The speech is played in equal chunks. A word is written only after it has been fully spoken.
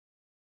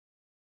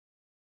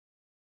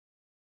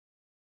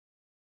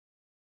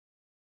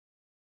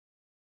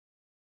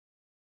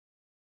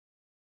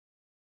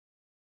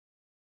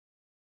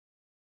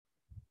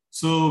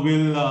So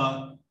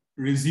we'll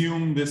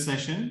resume this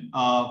session.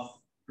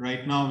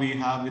 Right now we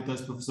have with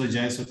us Professor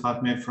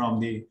Sukhatme from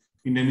the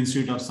Indian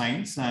Institute of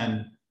Science,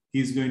 and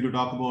he's going to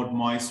talk about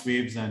moist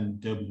waves and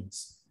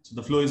turbulence. So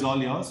the floor is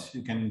all yours.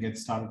 You can get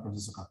started,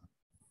 Professor Sukhatme.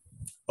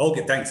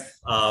 Okay, thanks.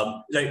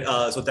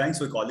 So thanks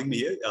for calling me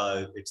here.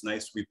 It's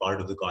nice to be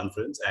part of the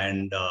conference,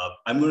 and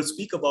I'm going to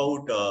speak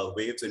about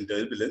waves and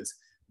turbulence.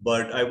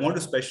 But I want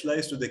to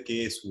specialize to the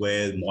case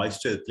where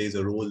moisture plays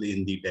a role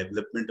in the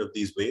development of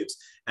these waves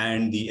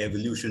and the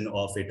evolution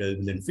of a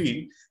turbulent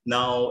field.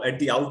 Now, at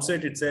the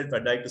outset itself,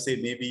 I'd like to say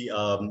maybe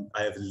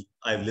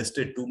I've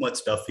listed too much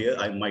stuff here.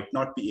 I might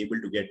not be able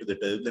to get to the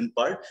turbulent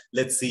part.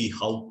 Let's see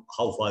how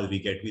far we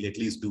get. We'll at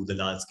least do the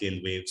large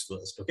scale waves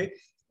first, okay?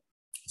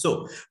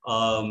 So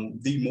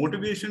the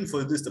motivation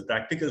for this, the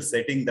practical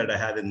setting that I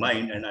have in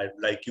mind, and I'd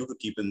like you to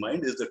keep in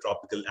mind, is the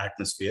tropical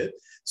atmosphere.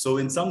 So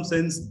in some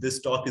sense,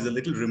 this talk is a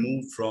little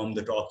removed from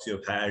the talks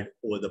you've had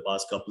over the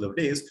past couple of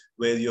days,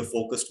 where you're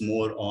focused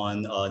more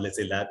on, let's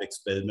say, lab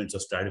experiments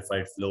of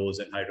stratified flows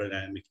and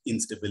hydrodynamic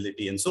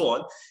instability and so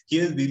on.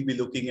 Here, we'll be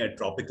looking at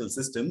tropical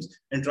systems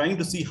and trying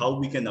to see how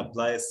we can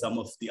apply some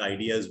of the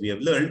ideas we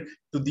have learned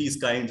to these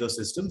kinds of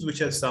systems, which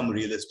have some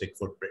realistic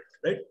footprint,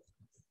 right?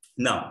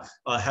 Now,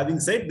 having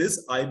said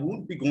this, I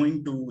won't be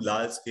going to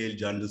large-scale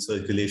general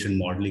circulation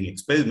modeling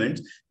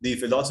experiments. The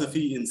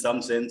philosophy, in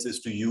some sense,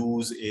 is to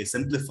use a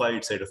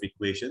simplified set of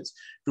equations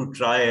to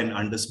try and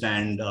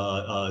understand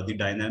the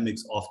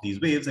dynamics of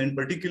these waves, and in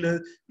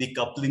particular, the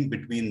coupling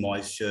between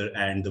moisture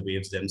and the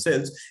waves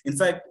themselves. In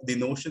fact, the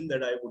notion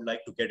that I would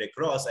like to get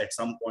across at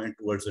some point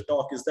towards the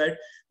talk is that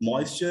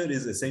moisture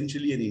is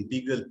essentially an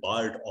integral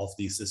part of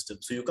these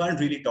systems. So you can't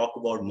really talk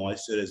about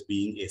moisture as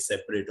being a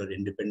separate or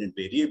independent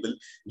variable.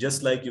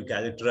 Just like you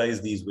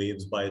characterize these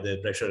waves by their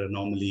pressure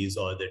anomalies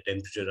or their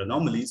temperature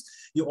anomalies,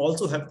 you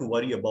also have to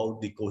worry about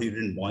the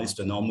coherent moist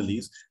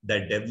anomalies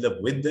that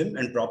develop with them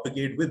and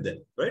propagate with them,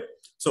 right?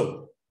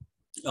 So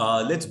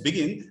let's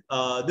begin.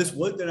 This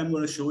work that I'm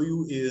going to show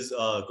you is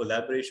a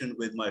collaboration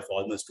with my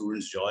former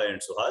students, Joy and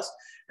Suhas.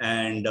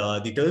 And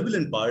the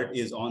turbulent part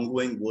is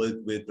ongoing work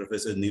with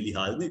Professor Nili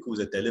Halnik, who's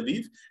at Tel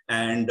Aviv,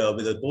 and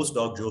with a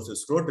postdoc, Joseph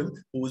Scrotel,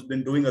 who's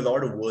been doing a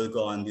lot of work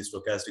on the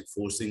stochastic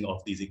forcing of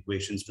these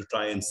equations to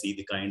try and see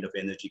the kind of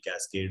energy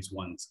cascades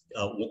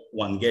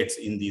one gets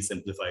in these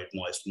simplified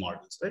moist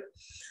models, right?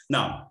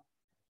 Now,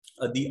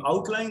 the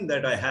outline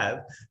that I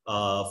have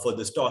for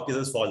this talk is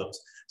as follows.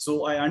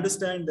 So I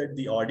understand that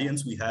the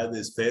audience we have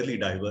is fairly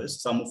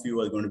diverse. Some of you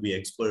are going to be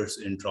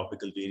experts in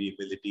tropical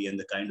variability and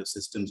the kind of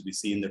systems we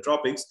see in the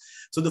tropics.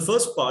 So the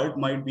first part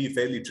might be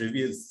fairly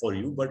trivial for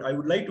you, but I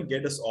would like to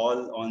get us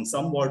all on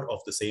somewhat of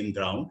the same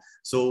ground.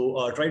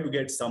 So try to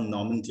get some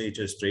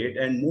nomenclature straight,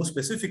 and more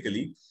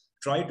specifically,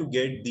 try to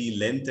get the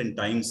length and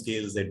time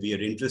scales that we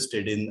are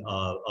interested in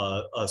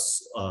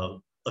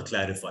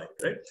clarified,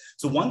 right?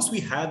 So once we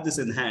have this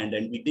in hand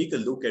and we take a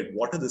look at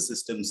what are the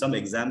systems, some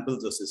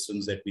examples of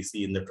systems that we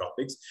see in the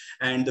tropics,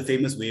 and the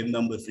famous wave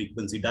number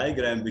frequency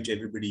diagram, which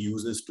everybody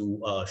uses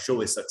to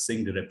show a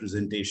succinct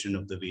representation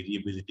of the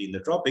variability in the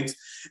tropics,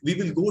 we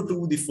will go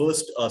to the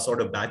first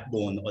sort of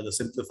backbone or the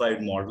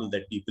simplified model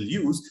that people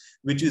use,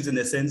 which is in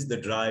a sense the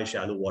dry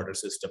shallow water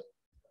system.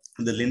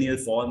 The linear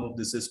form of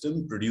the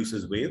system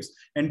produces waves,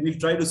 and we'll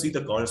try to see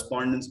the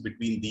correspondence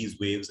between these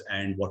waves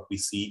and what we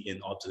see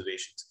in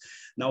observations.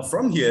 Now,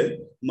 from here,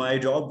 my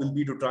job will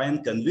be to try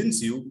and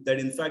convince you that,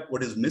 in fact,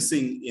 what is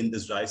missing in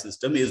this dry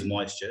system is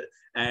moisture.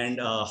 And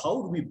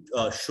how do we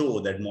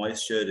show that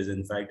moisture is,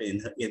 in fact,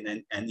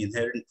 an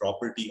inherent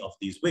property of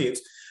these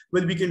waves?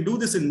 Well, we can do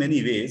this in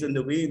many ways. And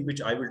the way in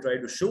which I will try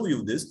to show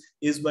you this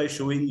is by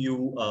showing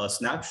you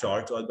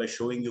snapshots or by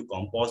showing you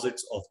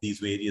composites of these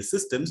various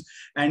systems,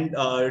 and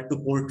to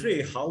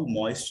portray how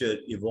moisture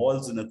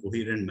evolves in a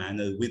coherent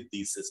manner with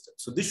these systems.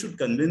 So this should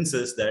convince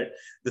us that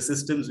the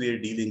systems we are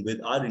dealing with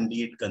are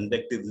indeed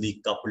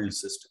convectively coupled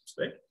systems,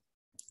 right?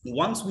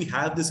 Once we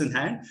have this in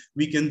hand,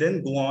 we can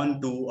then go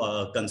on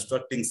to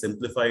constructing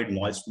simplified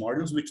moist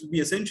models, which will be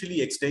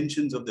essentially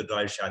extensions of the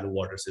dry shallow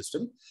water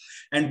system.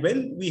 And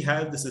when we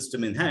have the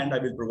system in hand, I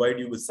will provide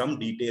you with some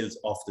details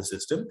of the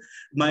system.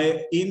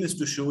 My aim is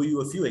to show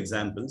you a few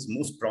examples,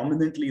 most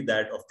prominently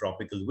that of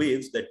tropical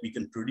waves that we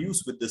can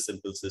produce with this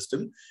simple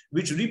system,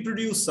 which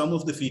reproduce some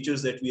of the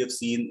features that we have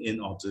seen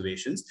in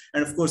observations.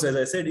 And of course, as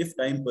I said, if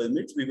time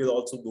permits, we will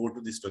also go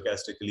to the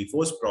stochastically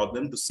forced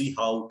problem to see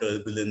how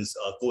turbulence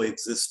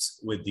coexists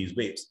with these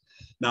waves.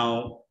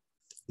 Now,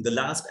 the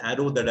last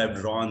arrow that I've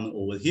drawn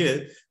over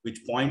here, which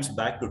points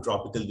back to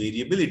tropical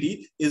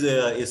variability,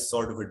 is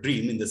sort of a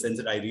dream in the sense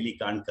that I really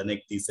can't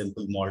connect these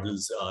simple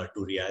models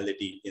to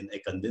reality in a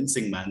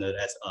convincing manner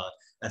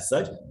as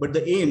such. But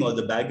the aim or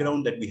the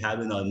background that we have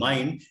in our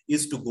mind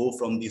is to go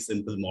from these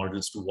simple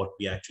models to what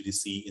we actually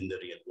see in the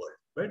real world,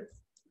 right?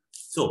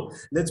 So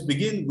let's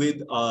begin with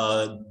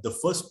the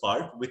first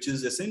part, which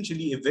is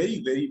essentially a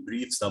very, very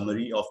brief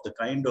summary of the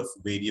kind of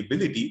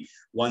variability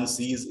one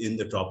sees in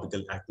the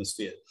tropical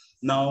atmosphere.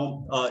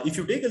 Now, if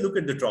you take a look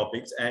at the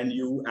tropics and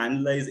you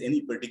analyze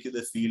any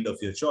particular field of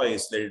your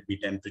choice, let it be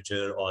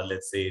temperature or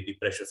let's say the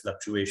pressure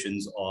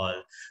fluctuations or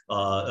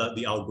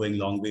the outgoing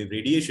long wave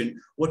radiation,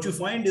 what you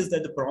find is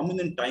that the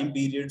prominent time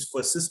periods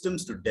for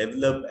systems to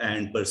develop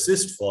and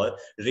persist for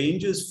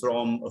ranges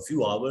from a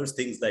few hours,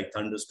 things like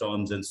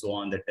thunderstorms and so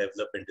on that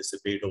develop and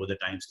dissipate over the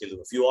time scale of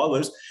a few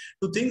hours,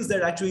 to things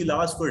that actually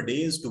last for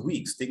days to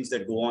weeks, things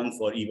that go on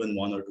for even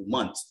 1 or 2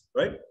 months,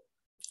 right?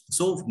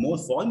 So more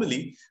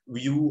formally,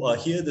 you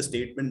hear the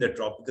statement that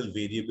tropical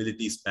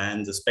variability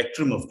spans a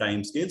spectrum of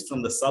time scales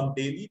from the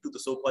sub-daily to the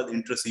so-called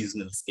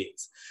intra-seasonal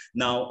scales.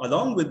 Now,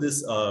 along with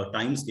this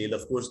time scale,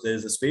 of course, there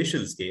is a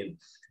spatial scale.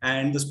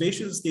 And the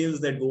spatial scales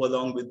that go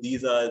along with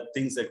these are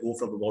things that go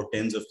from about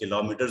tens of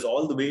kilometers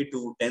all the way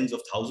to tens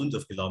of thousands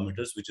of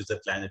kilometers, which is a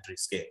planetary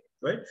scale,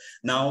 right?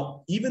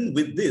 Now, even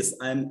with this,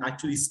 I'm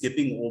actually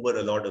skipping over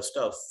a lot of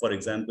stuff. For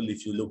example,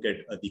 if you look at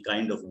the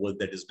kind of work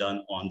that is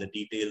done on the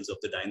details of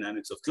the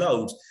dynamics of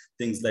clouds,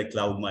 things like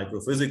cloud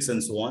microphysics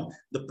and so on,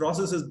 the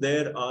processes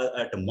there are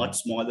at a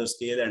much smaller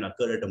scale and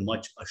occur at a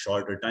much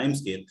shorter time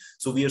scale.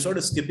 So we are sort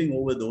of skipping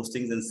over those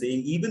things and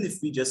saying, even if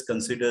we just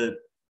consider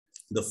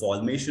the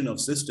formation of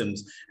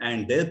systems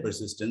and their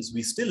persistence,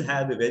 we still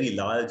have a very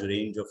large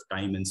range of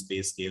time and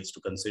space scales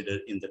to consider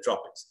in the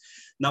tropics.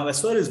 Now,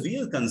 as far as we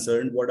are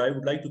concerned, what I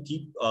would like to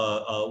keep,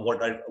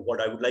 what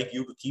I would like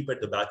you to keep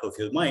at the back of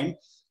your mind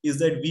is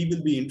that we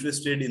will be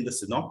interested in the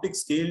synoptic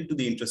scale to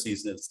the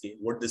intraseasonal scale.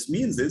 What this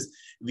means is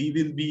we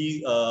will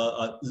be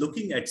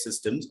looking at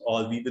systems,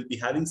 or we will be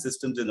having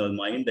systems in our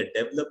mind that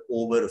develop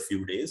over a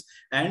few days,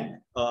 and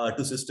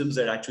to systems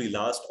that actually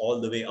last all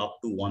the way up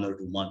to 1 or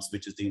 2 months,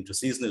 which is the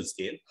intraseasonal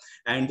scale.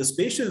 And the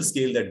spatial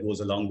scale that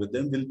goes along with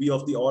them will be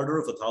of the order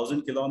of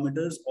 1,000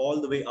 kilometers all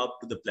the way up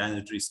to the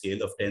planetary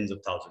scale of tens of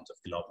thousands of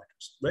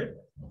kilometers, right?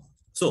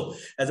 So,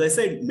 as I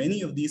said,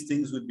 many of these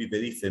things will be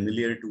very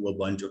familiar to a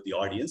bunch of the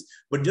audience,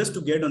 but just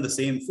to get on the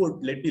same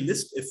foot, let me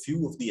list a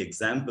few of the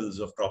examples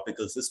of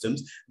tropical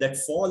systems that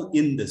fall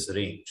in this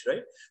range,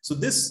 right? So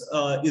this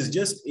is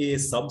just a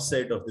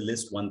subset of the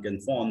list one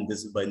can form.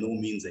 This is by no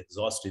means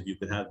exhaustive. You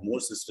can have more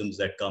systems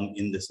that come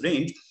in this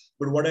range.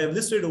 But what I have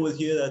listed over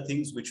here are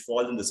things which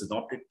fall in the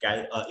synoptic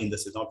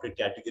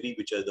category,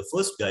 which are the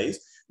first guys,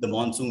 the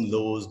monsoon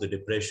lows, the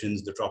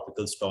depressions, the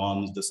tropical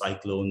storms, the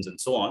cyclones,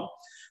 and so on.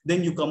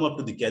 Then you come up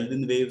to the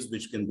Kelvin waves,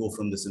 which can go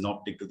from the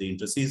synoptic to the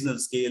intraseasonal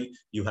scale.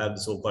 You have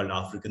the so-called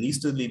African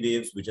easterly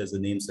waves, which, as the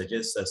name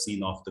suggests, are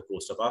seen off the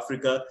coast of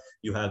Africa.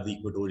 You have the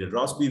equatorial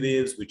Rossby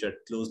waves, which are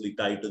closely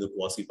tied to the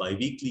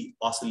quasi-biweekly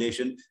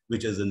oscillation,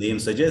 which, as the name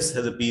suggests,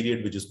 has a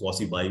period which is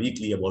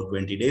quasi-biweekly, about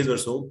 20 days or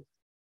so.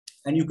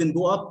 And you can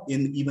go up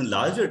in even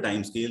larger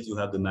time scales. You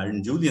have the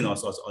Madden-Julian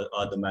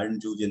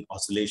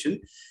oscillation,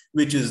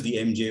 which is the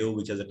MJO,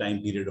 which has a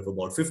time period of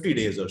about 50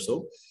 days or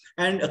so.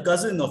 And a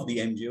cousin of the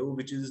MJO,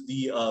 which is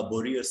the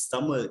Boreas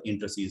summer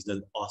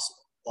intraseasonal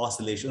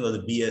oscillation, or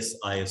the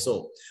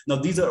BSISO. Now,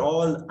 these are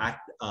all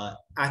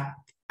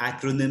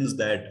acronyms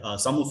that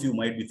some of you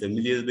might be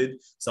familiar with,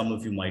 some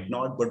of you might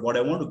not. But what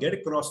I want to get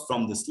across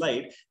from this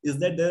slide is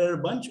that there are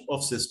a bunch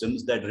of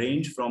systems that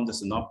range from the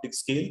synoptic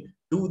scale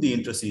to the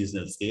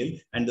intraseasonal scale,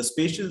 and the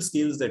spatial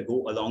scales that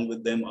go along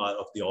with them are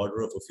of the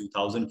order of a few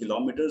thousand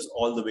kilometers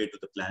all the way to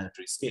the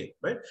planetary scale,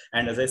 right?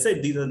 And as I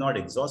said, these are not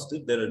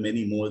exhaustive. There are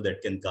many more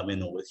that can come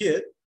in over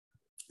here.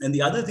 And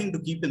the other thing to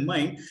keep in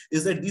mind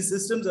is that these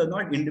systems are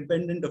not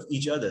independent of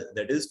each other.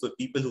 That is, for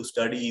people who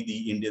study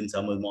the Indian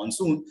summer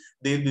monsoon,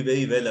 they'll be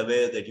very well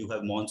aware that you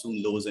have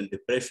monsoon lows and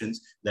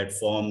depressions that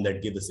form,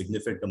 that give a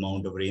significant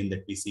amount of rain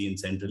that we see in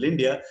central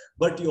India.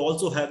 But you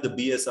also have the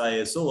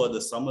BSISO, or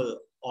the summer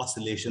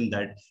oscillation,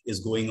 that is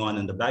going on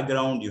in the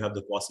background. You have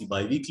the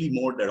quasi-biweekly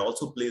mode that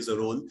also plays a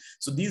role.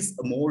 So these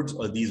modes,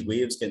 or these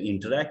waves, can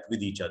interact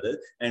with each other.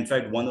 And in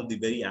fact, one of the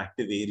very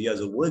active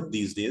areas of work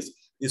these days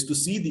is to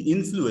see the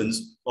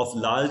influence of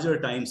larger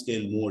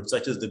timescale modes,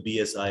 such as the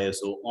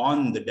BSISO,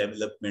 on the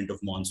development of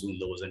monsoon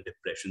lows and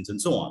depressions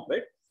and so on,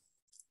 right?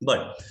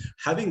 But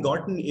having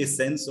gotten a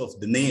sense of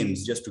the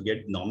names, just to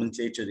get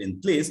nomenclature in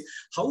place,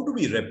 how do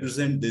we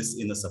represent this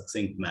in a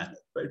succinct manner,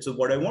 right? So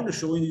what I want to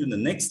show you in the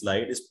next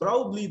slide is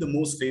probably the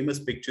most famous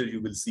picture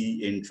you will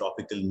see in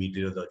tropical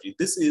meteorology.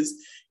 This is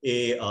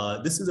a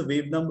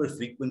wave number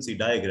frequency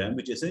diagram,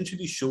 which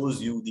essentially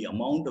shows you the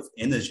amount of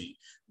energy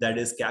that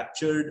is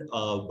captured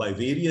by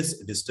various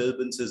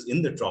disturbances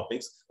in the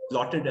tropics,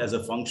 plotted as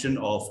a function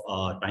of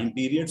time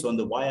period. So on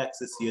the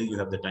y-axis here, you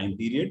have the time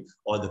period,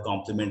 or the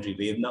complementary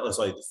wave number,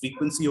 the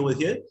frequency over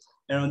here.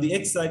 And on the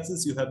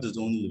x-axis, you have the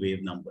zonal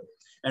wave number.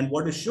 And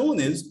what is shown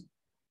is,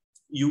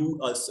 you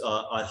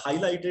are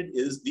highlighted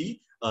is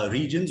the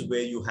regions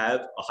where you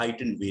have a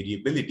heightened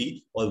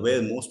variability, or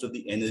where most of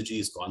the energy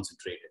is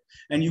concentrated.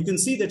 And you can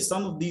see that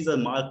some of these are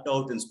marked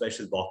out in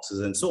special boxes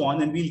and so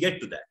on, and we'll get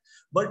to that.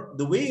 But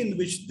the way in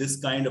which this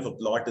kind of a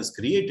plot is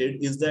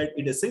created is that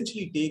it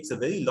essentially takes a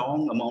very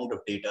long amount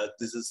of data.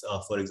 This is,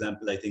 for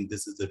example, I think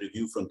this is the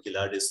review from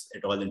Kiladis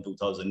et al. In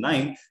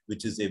 2009,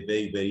 which is a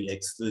very, very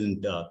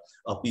excellent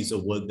a piece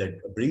of work that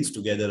brings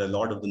together a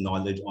lot of the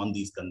knowledge on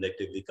these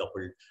convectively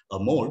coupled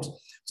modes.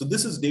 So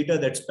this is data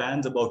that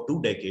spans about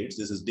 2 decades.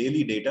 This is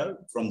daily data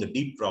from the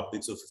deep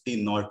tropics of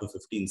 15 north to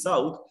 15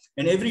 south.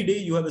 And every day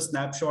you have a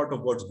snapshot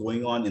of what's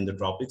going on in the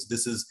tropics.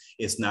 This is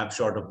a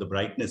snapshot of the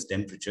brightness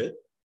temperature.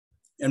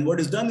 And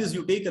what is done is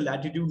you take a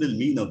latitudinal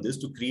mean of this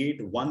to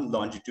create one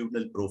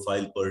longitudinal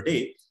profile per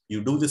day.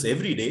 You do this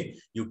every day.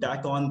 You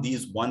tack on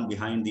these one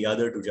behind the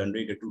other to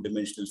generate a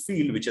 2-dimensional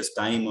field, which has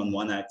time on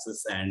one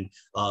axis and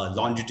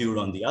longitude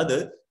on the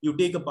other. You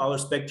take a power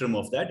spectrum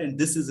of that, and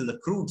this is in a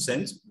crude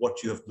sense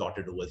what you have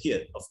plotted over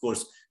here. Of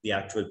course, the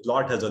actual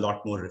plot has a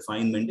lot more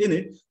refinement in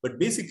it, but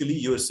basically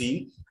you're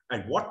seeing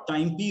at what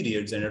time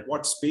periods and at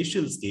what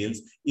spatial scales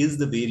is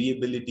the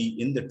variability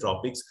in the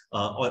tropics,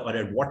 or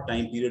at what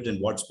time periods and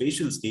what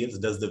spatial scales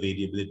does the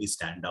variability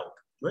stand out,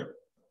 right?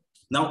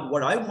 Now,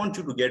 what I want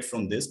you to get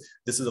from this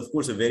is of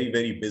course a very,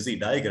 very busy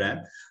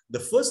diagram. The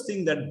first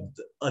thing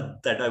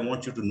that I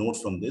want you to note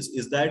from this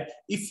is that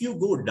if you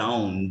go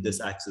down this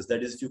axis,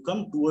 that is, if you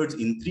come towards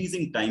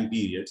increasing time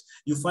periods,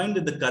 you find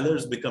that the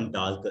colors become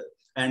darker.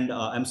 And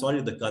I'm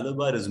sorry, the color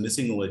bar is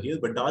missing over here,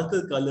 but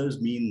darker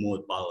colors mean more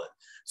power.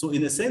 So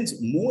in a sense,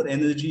 more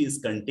energy is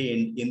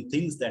contained in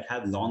things that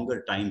have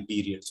longer time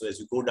periods. So as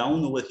you go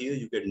down over here,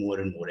 you get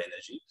more and more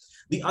energy.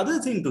 The other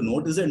thing to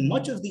note is that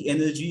much of the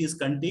energy is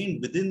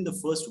contained within the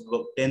first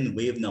 10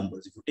 wave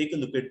numbers. If you take a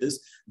look at this,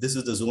 this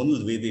is the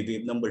zonal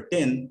wave number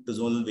 10, the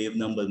zonal wave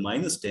number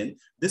 -10.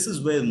 This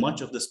is where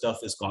much of the stuff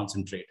is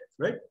concentrated,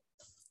 right?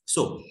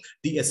 So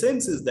the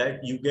essence is that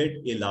you get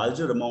a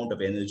larger amount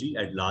of energy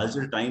at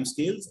larger time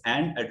scales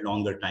and at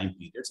longer time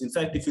periods. In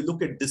fact, if you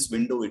look at this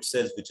window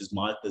itself, which is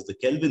marked as the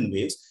Kelvin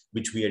waves,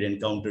 which we had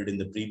encountered in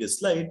the previous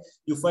slide,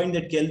 you find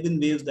that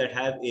Kelvin waves that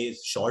have a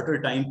shorter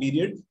time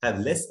period have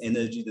less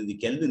energy than the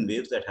Kelvin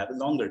waves that have a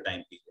longer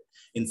time period.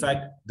 In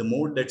fact, the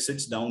mode that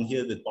sits down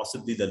here with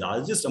possibly the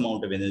largest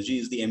amount of energy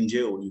is the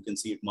MJO. You can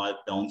see it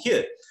marked down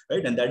here,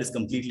 right? And that is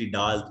completely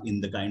dark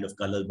in the kind of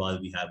color bar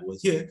we have over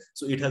here.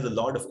 So it has a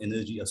lot of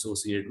energy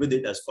associated with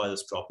it as far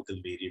as tropical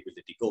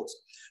variability goes.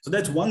 So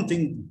that's one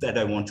thing that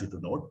I want you to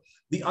note.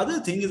 The other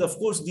thing is, of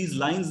course, these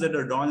lines that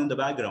are drawn in the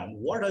background.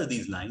 What are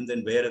these lines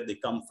and where have they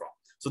come from?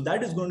 So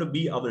that is going to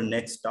be our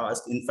next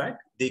task. In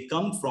fact, they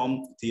come from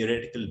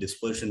theoretical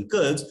dispersion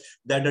curves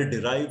that are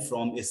derived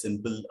from a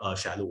simple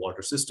shallow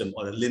water system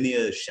or a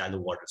linear shallow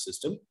water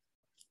system.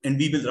 And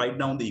we will write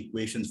down the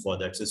equations for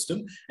that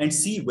system and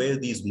see where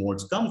these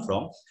modes come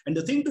from. And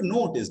the thing to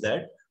note is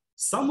that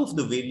some of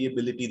the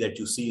variability that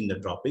you see in the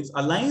tropics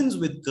aligns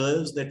with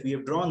curves that we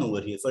have drawn over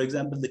here. For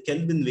example, the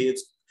Kelvin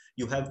waves,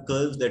 you have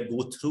curves that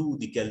go through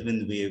the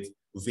Kelvin wave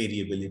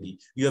variability.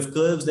 You have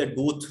curves that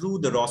go through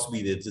the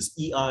Rossby waves. This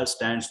ER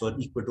stands for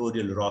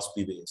equatorial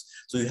Rossby waves.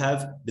 So you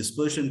have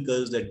dispersion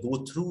curves that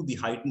go through the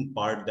heightened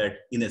part that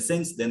in a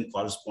sense then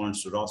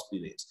corresponds to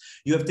Rossby waves.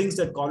 You have things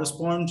that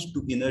correspond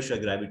to inertia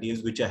gravity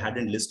waves, which I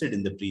hadn't listed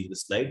in the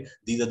previous slide.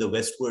 These are the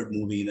westward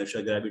moving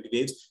inertia gravity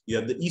waves. You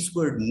have the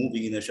eastward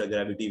moving inertia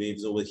gravity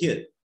waves over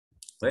here.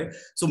 Right?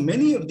 So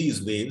many of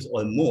these waves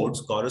or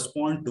modes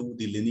correspond to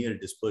the linear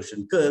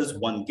dispersion curves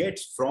one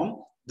gets from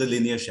the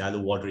linear shallow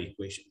water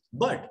equation.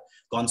 But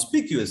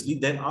conspicuously,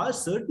 there are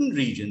certain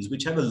regions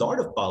which have a lot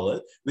of power,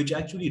 which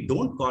actually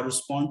don't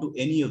correspond to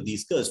any of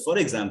these curves. For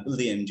example,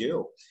 the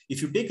MJO.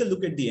 If you take a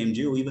look at the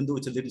MJO, even though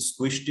it's a little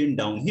squished in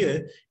down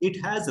here, it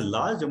has a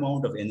large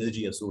amount of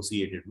energy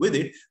associated with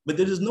it, but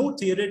there is no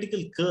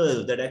theoretical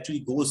curve that actually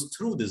goes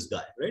through this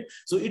guy, right?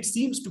 So it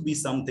seems to be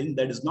something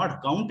that is not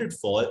accounted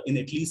for in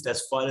at least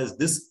as far as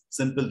this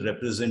simple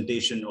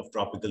representation of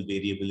tropical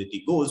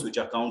variability goes, which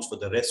accounts for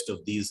the rest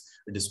of these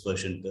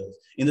dispersion curves.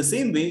 In the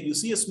same way, you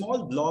see a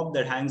small blob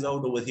that hangs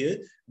out over here.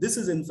 This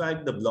is in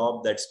fact the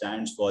blob that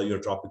stands for your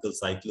tropical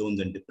cyclones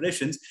and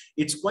depressions.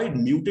 It's quite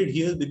muted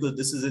here because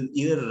this is an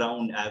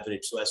year-round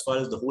average. So as far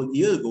as the whole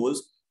year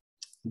goes,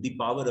 the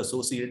power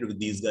associated with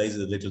these guys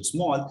is a little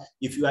small.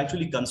 If you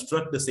actually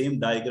construct the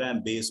same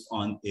diagram based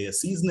on a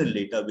seasonal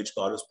data, which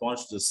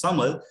corresponds to the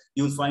summer,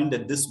 you'll find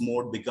that this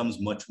mode becomes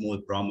much more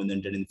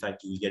prominent. And in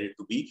fact, you'll get it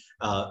to be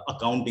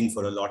accounting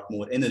for a lot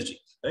more energy,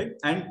 right?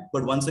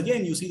 But once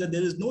again, you see that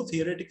there is no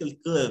theoretical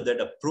curve that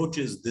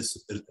approaches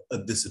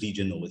this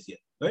region over here,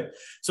 right?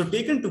 So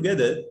taken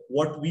together,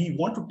 what we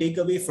want to take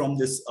away from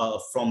this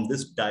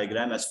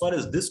diagram, as far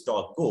as this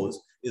talk goes,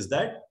 is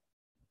that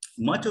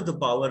much of the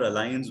power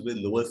aligns with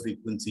lower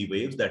frequency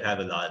waves that have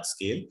a large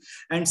scale.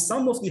 And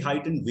some of the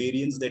heightened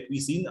variance that we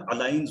see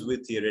aligns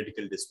with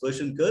theoretical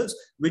dispersion curves,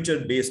 which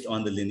are based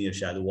on the linear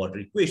shallow water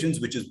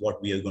equations, which is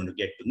what we are going to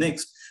get to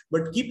next.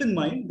 But keep in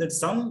mind that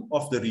some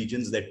of the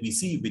regions that we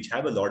see, which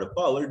have a lot of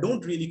power,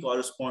 don't really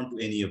correspond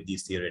to any of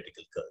these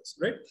theoretical curves,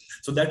 right?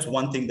 So that's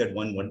one thing that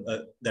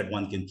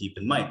one can keep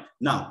in mind.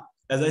 Now,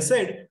 As I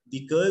said,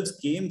 the curves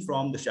came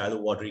from the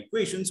shallow water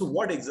equation. So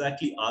what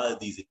exactly are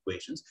these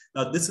equations?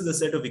 Now, this is a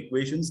set of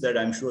equations that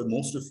I'm sure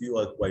most of you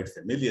are quite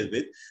familiar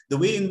with. The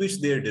way in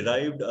which they are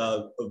derived,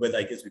 well,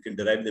 I guess we can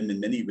derive them in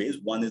many ways.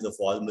 One is a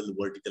formal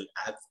vertical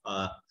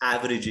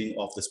averaging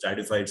of the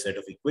stratified set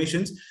of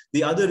equations.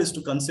 The other is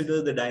to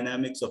consider the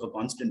dynamics of a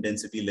constant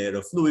density layer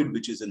of fluid,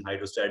 which is in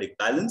hydrostatic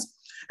balance,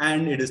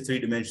 and it is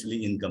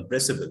three-dimensionally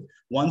incompressible.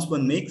 Once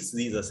one makes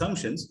these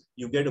assumptions,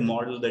 you get a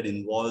model that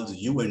involves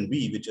u and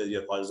v, which are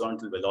your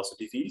horizontal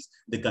velocity fields,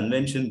 the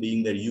convention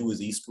being that u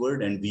is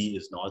eastward and v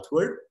is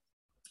northward,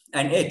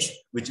 and h,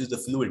 which is the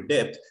fluid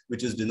depth,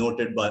 which is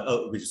denoted by,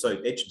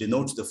 h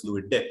denotes the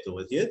fluid depth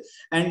over here.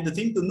 And the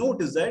thing to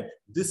note is that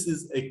this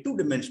is a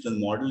two-dimensional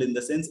model in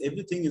the sense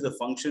everything is a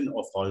function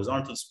of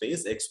horizontal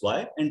space, x,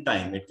 y, and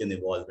time. It can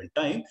evolve in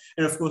time.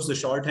 And of course, the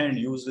shorthand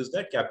used is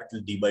that capital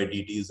D by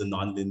dt is a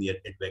nonlinear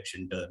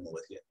advection term over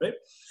here, right?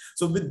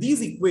 So with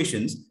these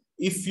equations,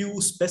 if you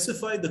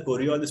specify the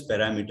Coriolis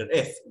parameter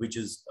f, which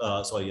is,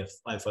 sorry,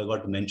 I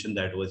forgot to mention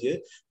that over here,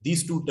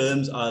 these two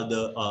terms are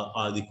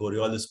the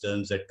Coriolis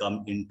terms that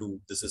come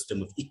into the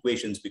system of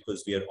equations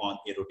because we are on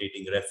a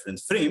rotating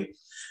reference frame.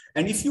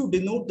 And if you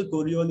denote the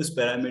Coriolis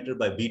parameter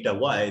by beta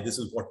y, this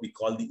is what we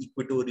call the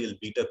equatorial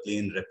beta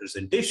plane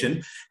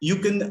representation, you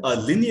can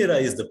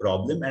linearize the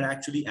problem and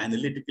actually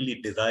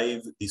analytically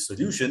derive the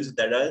solutions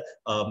that are,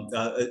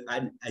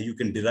 and you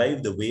can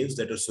derive the waves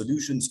that are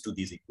solutions to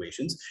these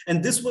equations.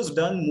 And this was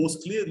done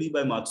most clearly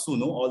by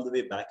Matsuno all the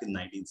way back in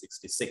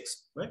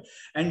 1966, right?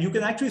 And you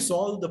can actually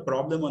solve the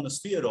problem on a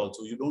sphere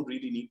also. You don't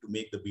really need to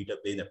make the beta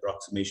plane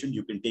approximation.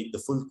 You can take the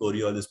full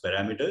Coriolis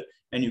parameter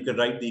and you can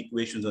write the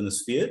equations on a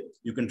sphere.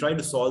 You can try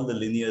to solve the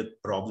linear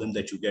problem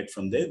that you get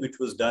from there, which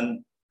was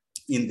done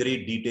in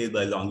great detail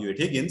by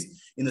Longuet-Higgins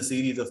in a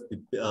series of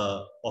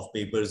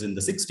papers in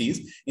the 60s.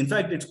 In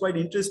fact, it's quite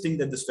interesting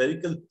that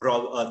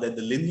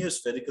the linear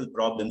spherical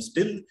problem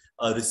still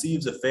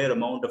receives a fair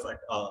amount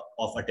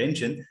of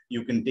attention.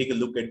 You can take a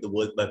look at the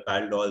work by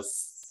Paldol,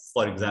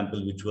 for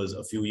example, which was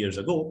a few years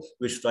ago,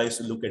 which tries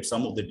to look at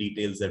some of the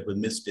details that were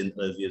missed in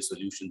earlier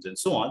solutions and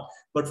so on.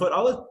 But for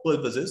our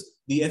purposes,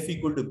 the f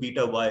equal to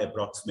beta y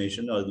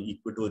approximation or the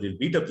equatorial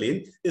beta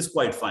plane is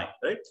quite fine,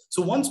 right?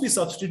 So once we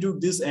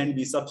substitute this and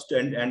we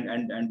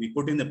and we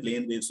put in a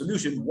plane wave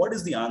solution, what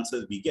is the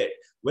answer we get?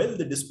 Well,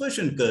 the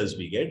dispersion curves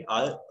we get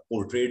are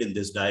portrayed in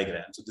this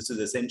diagram. So this is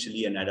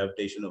essentially an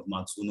adaptation of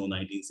Matsuno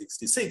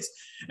 1966.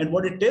 And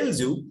what it tells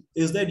you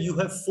is that you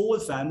have four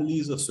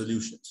families of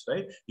solutions,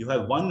 right? You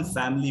have one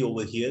family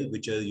over here,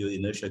 which are your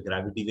inertia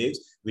gravity waves,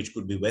 which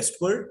could be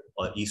westward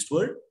or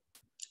eastward.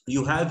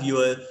 You have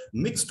your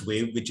mixed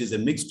wave, which is a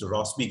mixed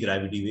Rossby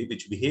gravity wave,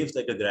 which behaves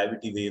like a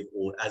gravity wave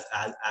or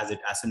as it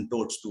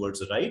asymptotes towards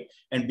the right,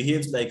 and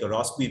behaves like a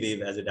Rossby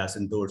wave as it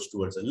asymptotes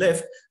towards the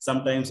left.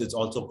 Sometimes it's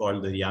also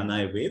called the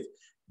Yanai wave.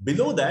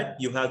 Below that,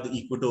 you have the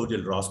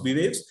equatorial Rossby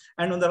waves.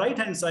 And on the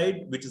right-hand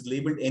side, which is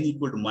labeled n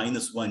equal to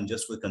 -1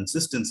 just for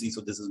consistency.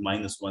 So this is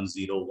 -1,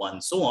 0,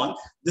 1, so on.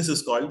 This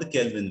is called the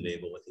Kelvin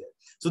wave over here.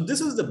 So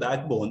this is the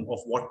backbone of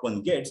what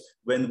one gets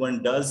when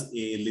one does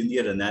a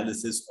linear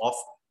analysis of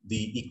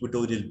the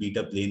equatorial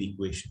beta plane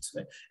equations,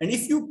 right? And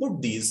if you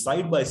put these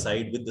side by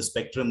side with the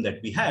spectrum that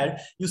we had,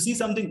 you see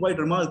something quite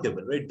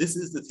remarkable, right? This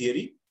is the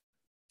theory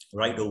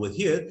right over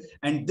here,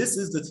 and this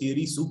is the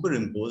theory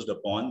superimposed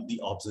upon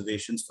the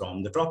observations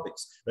from the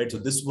tropics, right? So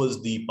this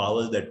was the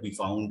power that we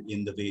found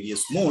in the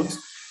various modes,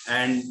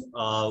 and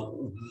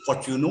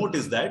what you note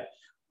is that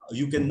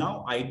you can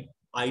now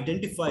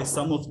identify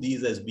some of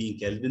these as being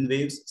Kelvin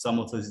waves, some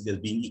of these as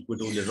being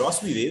equatorial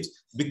Rossby waves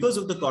because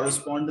of the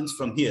correspondence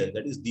from here.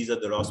 That is, these are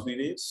the Rossby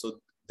waves.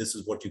 So this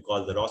is what you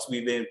call the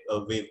Rossby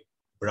wave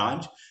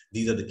branch.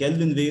 These are the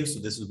Kelvin waves. So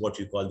this is what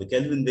you call the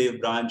Kelvin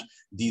wave branch.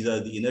 These are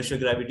the inertia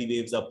gravity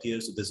waves up here.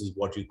 So this is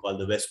what you call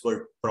the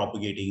westward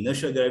propagating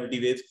inertia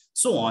gravity waves,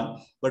 so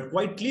on. But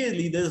quite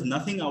clearly, there's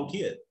nothing out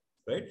here,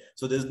 right?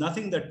 So there's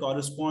nothing that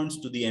corresponds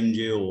to the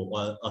MJO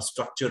or a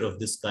structure of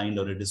this kind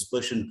or a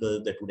dispersion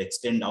curve that would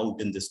extend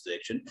out in this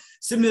direction.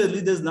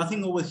 Similarly, there's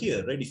nothing over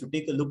here, right? If you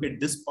take a look at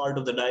this part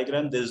of the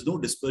diagram, there's no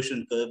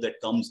dispersion curve that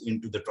comes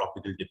into the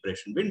tropical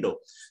depression window.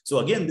 So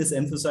again, this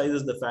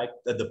emphasizes the fact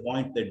that the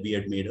point that we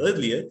had made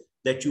earlier,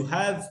 that you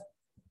have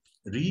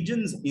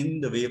regions in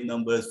the wave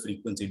numbers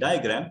frequency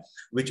diagram,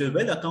 which are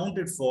well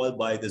accounted for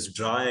by this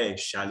dry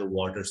shallow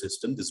water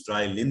system, this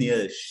dry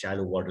linear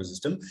shallow water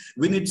system,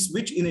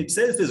 which in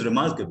itself is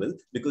remarkable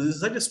because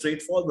it's such a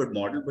straightforward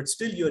model, but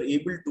still you're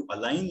able to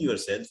align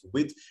yourself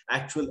with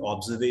actual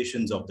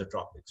observations of the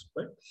tropics,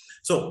 right?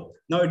 So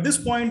now at this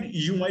point,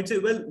 you might say,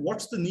 well,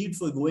 what's the need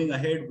for going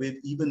ahead with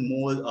even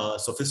more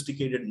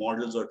sophisticated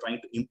models or trying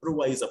to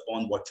improvise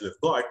upon what you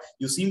have got?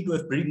 You seem to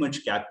have pretty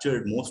much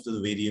captured most of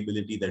the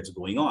variability that's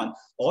going on.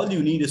 All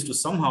you need is to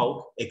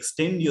somehow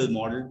extend your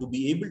model to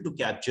be able to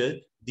capture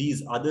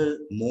these other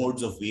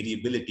modes of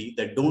variability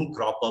that don't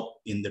crop up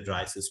in the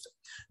dry system.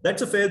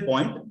 That's a fair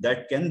point.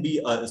 That can be,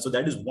 so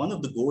that is one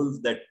of the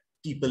goals that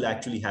people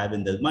actually have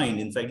in their mind.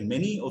 In fact,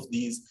 many of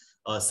these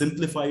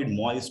simplified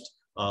moist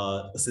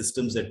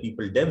systems that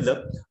people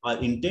develop are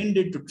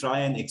intended to try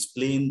and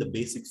explain the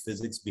basic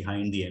physics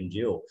behind the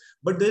MJO.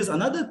 But there's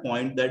another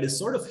point that is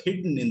sort of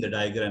hidden in the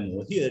diagram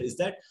over here, is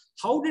that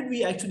how did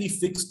we actually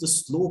fix the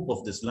slope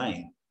of this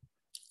line?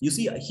 You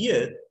see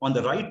here on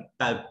the right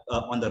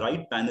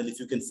panel, if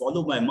you can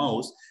follow my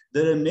mouse,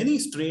 there are many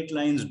straight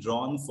lines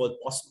drawn for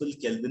possible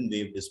Kelvin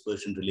wave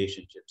dispersion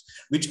relationships,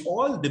 which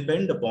all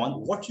depend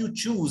upon what you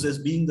choose as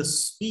being the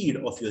speed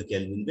of your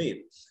Kelvin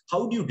wave.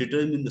 How do you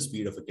determine the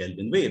speed of a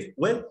Kelvin wave?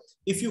 Well,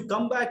 if you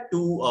come back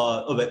to,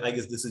 well, I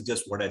guess this is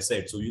just what I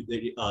said. So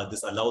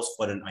this allows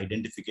for an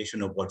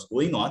identification of what's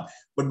going on.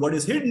 But what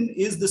is hidden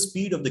is the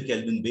speed of the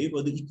Kelvin wave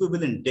or the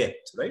equivalent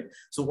depth, right?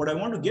 So what I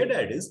want to get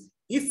at is,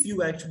 if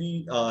you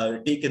actually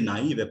take a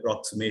naive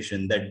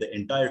approximation that the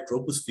entire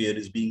troposphere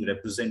is being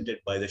represented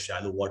by the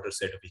shallow water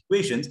set of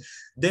equations,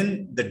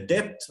 then the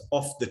depth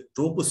of the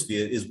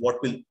troposphere is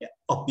what will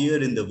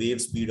appear in the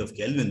wave speed of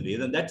Kelvin wave.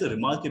 And that's a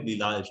remarkably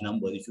large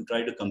number. If you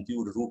try to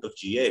compute root of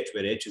GH,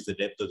 where H is the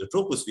depth of the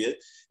troposphere,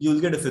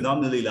 you'll get a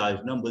phenomenally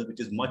large number,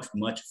 which is much,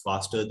 much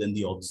faster than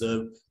the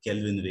observed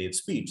Kelvin wave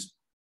speeds.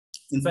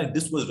 In fact,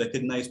 this was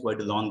recognized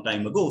quite a long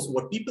time ago. So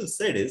what people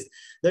said is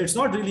that it's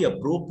not really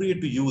appropriate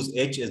to use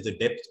H as the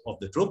depth of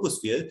the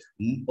troposphere.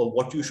 Or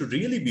what you should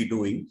really be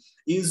doing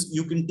is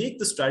you can take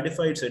the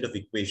stratified set of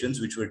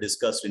equations, which were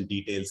discussed in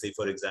detail, say,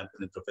 for example,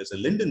 in Professor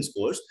Linden's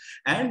course.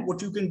 And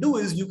what you can do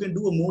is you can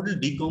do a modal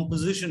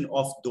decomposition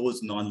of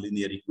those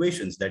nonlinear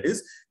equations. That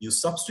is, you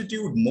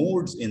substitute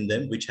modes in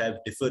them which have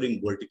differing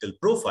vertical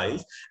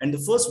profiles. And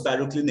the first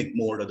baroclinic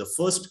mode, or the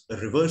first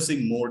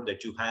reversing mode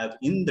that you have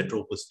in the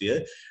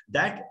troposphere,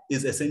 that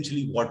is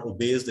essentially what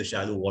obeys the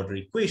shallow water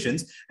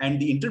equations.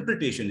 And the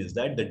interpretation is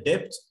that the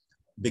depth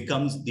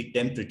becomes the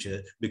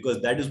temperature,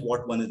 because that is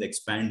what one is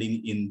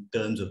expanding in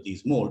terms of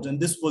these modes. And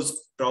this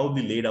was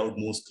probably laid out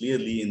most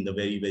clearly in the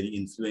very, very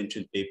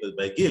influential paper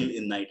by Gill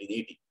in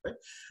 1980. Right?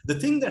 The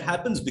thing that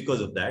happens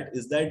because of that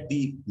is that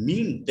the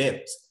mean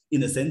depth,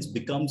 in a sense,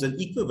 becomes an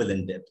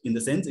equivalent depth. In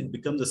the sense, it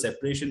becomes a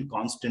separation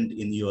constant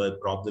in your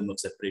problem of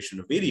separation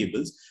of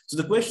variables. So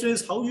the question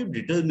is how you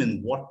determine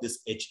what this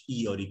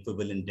HE or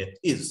equivalent depth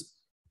is.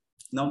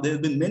 Now, there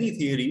have been many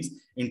theories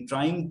in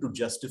trying to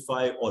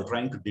justify or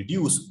trying to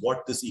deduce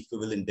what this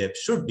equivalent depth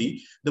should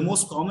be. The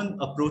most common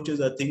approaches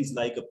are things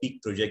like a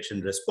peak projection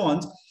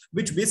response,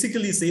 which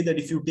basically say that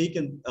if you take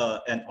an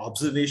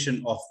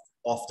observation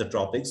of the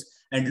tropics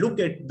and look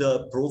at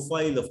the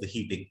profile of the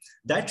heating,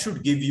 that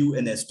should give you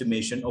an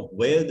estimation of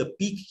where the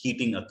peak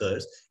heating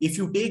occurs. If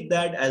you take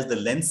that as the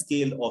length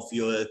scale of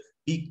your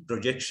peak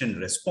projection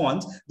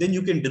response, then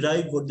you can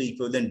derive what the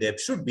equivalent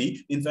depth should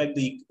be. In fact,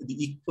 the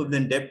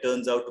equivalent depth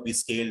turns out to be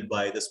scaled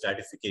by the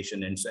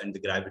stratification and the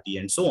gravity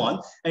and so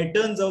on. And it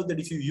turns out that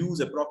if you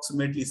use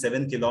approximately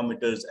 7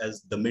 kilometers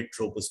as the mid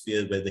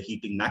troposphere where the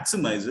heating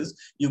maximizes,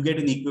 you get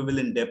an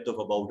equivalent depth of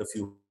about a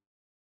few.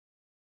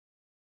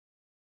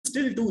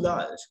 Still too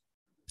large.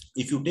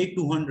 If you take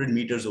 200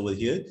 meters over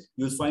here,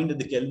 you'll find that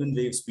the Kelvin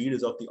wave speed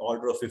is of the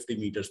order of 50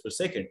 meters per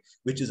second,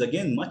 which is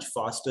again much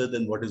faster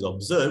than what is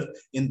observed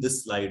in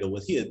this slide over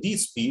here.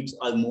 These speeds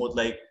are more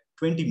like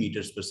 20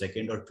 meters per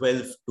second, or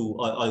 12 to,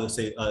 I would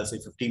say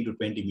 15 to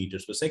 20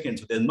 meters per second.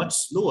 So they're much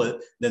slower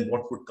than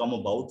what would come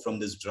about from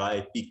this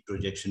dry peak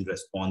projection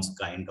response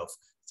kind of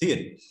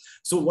theory.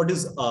 So what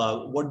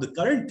the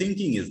current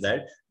thinking is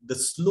that the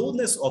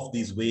slowness of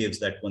these waves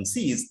that one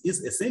sees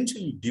is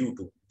essentially due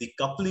to the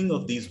coupling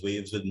of these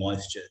waves with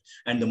moisture.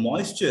 And the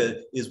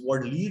moisture is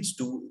what leads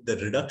to the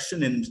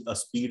reduction in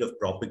speed of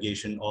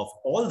propagation of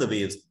all the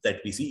waves that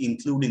we see,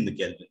 including the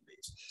Kelvin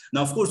waves.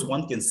 Now, of course,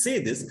 one can say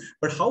this,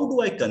 but how do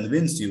I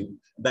convince you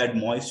that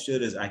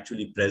moisture is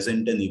actually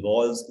present and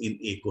evolves in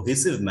a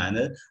cohesive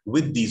manner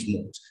with these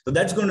modes? So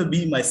that's going to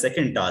be my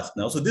second task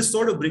now. So this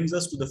sort of brings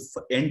us to the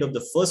end of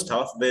the first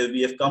half, where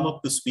we have come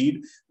up to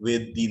speed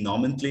with the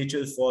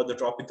nomenclature for the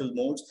tropical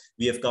modes.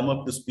 We have come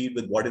up to speed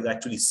with what is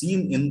actually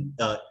seen in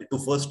to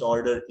first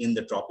order in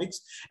the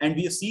tropics. And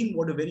we have seen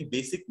what a very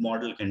basic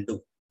model can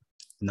do.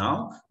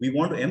 Now, we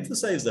want to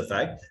emphasize the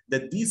fact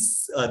that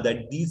these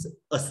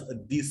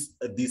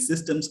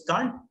systems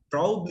can't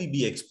probably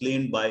be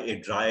explained by a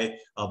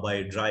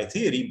dry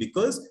theory,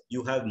 because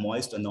you have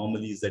moist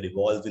anomalies that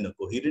evolve in a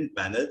coherent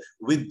manner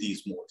with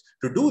these modes.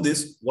 To do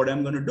this, what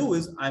I'm going to do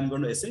is I'm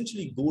going to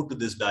essentially go to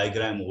this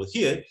diagram over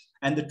here.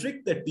 And the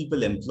trick that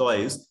people employ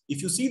is,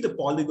 if you see the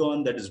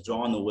polygon that is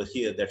drawn over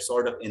here that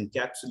sort of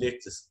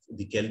encapsulates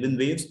the Kelvin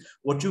waves,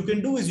 what you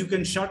can do is you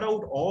can shut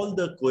out all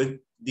the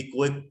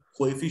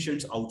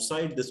coefficients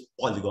outside this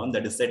polygon,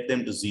 that is, set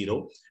them to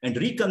 0, and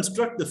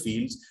reconstruct the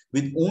fields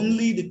with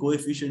only the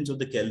coefficients of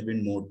the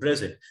Kelvin mode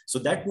present. So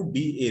that would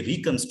be a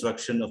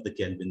reconstruction of the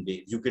Kelvin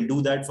wave. You can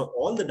do that for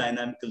all the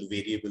dynamical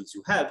variables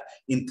you have,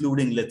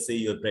 including, let's say,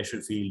 your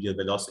pressure field, your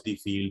velocity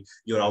field,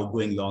 your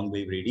outgoing long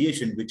wave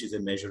radiation, which is a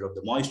measure of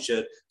the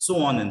moisture, so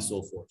on and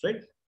so forth,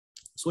 right?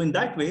 So in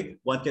that way,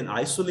 one can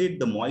isolate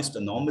the moist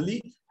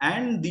anomaly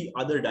and the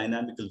other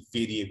dynamical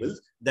variables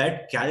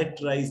that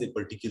characterize a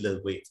particular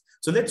wave.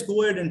 So let's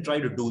go ahead and try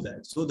to do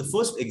that. So the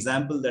first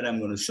example that I'm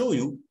going to show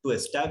you to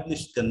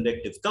establish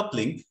convective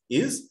coupling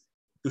is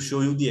to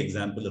show you the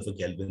example of a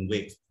Kelvin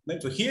wave.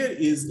 Right? So here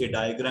is a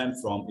diagram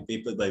from a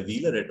paper by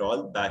Wheeler et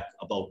al. Back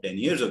about 10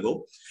 years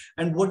ago.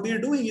 And what they're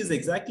doing is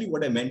exactly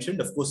what I mentioned,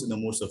 of course, in a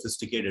more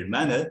sophisticated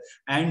manner.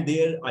 And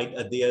they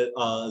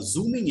are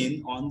zooming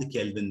in on the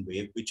Kelvin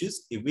wave, which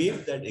is a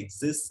wave that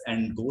exists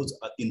and goes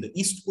in the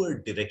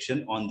eastward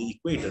direction on the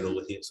equator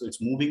over here. So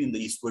it's moving in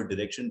the eastward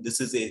direction. This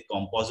is a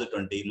composite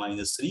on day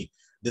 -3.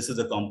 This is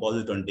a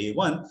composite on day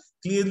 1.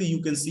 Clearly,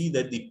 you can see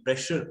that the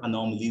pressure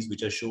anomalies,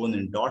 which are shown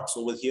in dots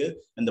over here,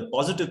 and the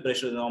positive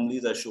pressure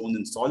anomalies are shown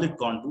in solid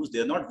contours. They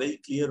are not very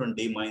clear on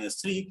day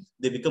 -3.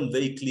 They become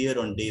very clear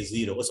on day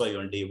 0,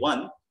 on day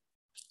 1.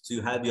 So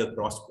you have your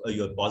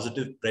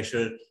positive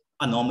pressure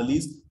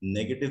anomalies,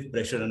 negative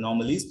pressure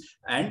anomalies,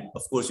 and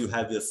of course you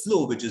have your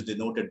flow, which is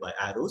denoted by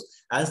arrows.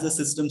 As the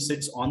system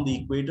sits on the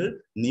equator,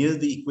 near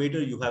the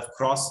equator, you have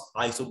cross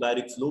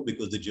isobaric flow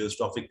because the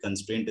geostrophic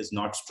constraint is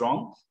not strong.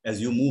 As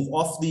you move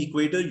off the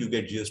equator, you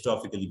get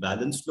geostrophically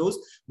balanced flows.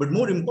 But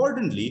more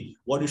importantly,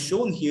 what is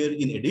shown here,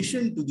 in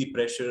addition to the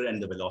pressure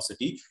and the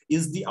velocity,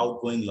 is the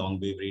outgoing long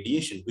wave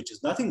radiation, which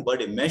is nothing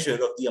but a measure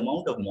of the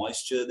amount of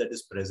moisture that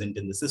is present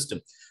in the system.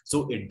 So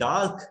a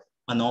dark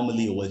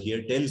anomaly over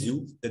here tells you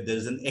that there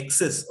is an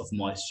excess of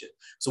moisture.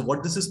 So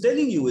what this is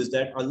telling you is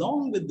that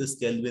along with this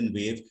Kelvin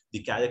wave,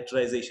 the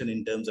characterization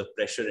in terms of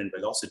pressure and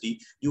velocity,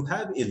 you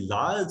have a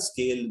large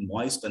scale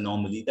moist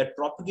anomaly that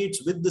propagates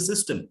with the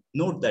system.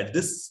 Note that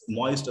this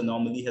moist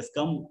anomaly has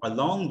come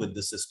along with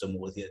the system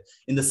over here.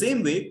 In the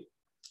same way,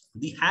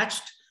 the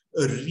hatched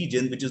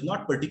region, which is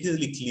not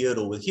particularly clear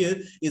over here,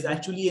 is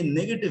actually a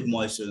negative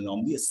moisture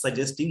anomaly,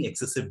 suggesting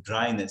excessive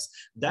dryness.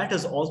 That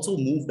has also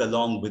moved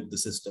along with the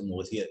system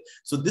over here.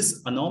 So this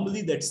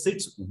anomaly that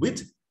sits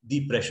with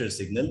the pressure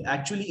signal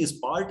actually is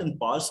part and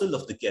parcel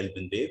of the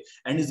Kelvin wave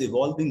and is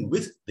evolving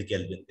with the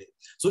Kelvin wave.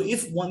 So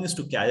if one is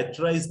to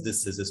characterize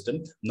this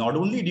system, not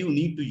only do you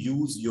need to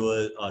use your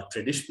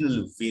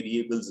traditional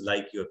variables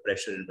like your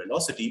pressure and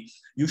velocity,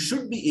 you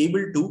should be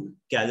able to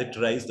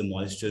characterize the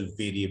moisture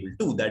variable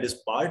too. That is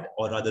part,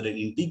 or rather an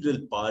integral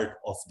part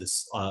of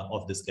this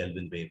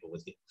Kelvin wave over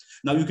here.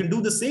 Now you can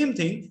do the same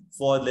thing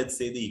for, let's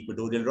say, the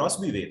equatorial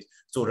Rossby waves.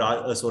 So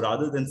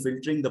rather than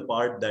filtering the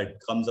part that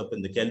comes up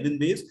in the Kelvin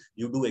waves,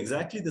 you do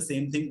exactly the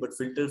same thing, but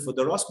filter for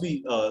the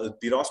Rossby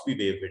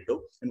wave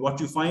window. And what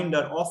you find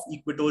are off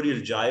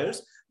equatorial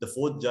gyres. The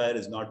fourth gyre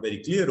is not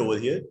very clear over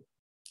here,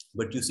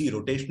 but you see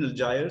rotational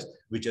gyres,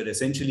 which are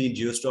essentially in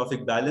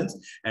geostrophic balance.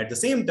 At the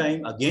same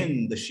time,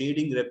 again, the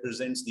shading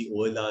represents the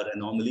OLR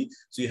anomaly.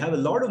 So you have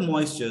a lot of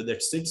moisture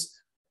that sits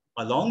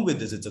along with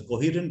this. It's a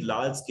coherent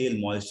large-scale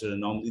moisture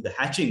anomaly. The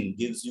hatching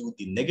gives you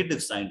the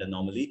negative signed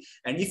anomaly.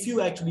 And if you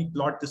actually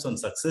plot this on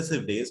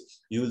successive days,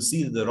 you will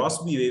see that the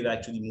Rossby wave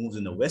actually moves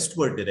in a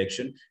westward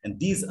direction. And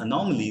these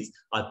anomalies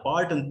are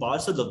part and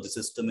parcel of the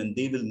system, and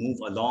they will move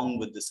along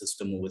with the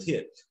system over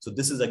here. So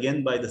this is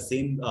again by the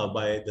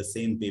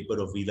same paper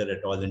of Wheeler et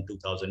al. In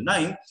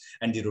 2009.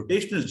 And the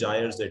rotational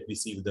gyres that we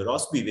see with the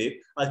Rossby wave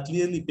are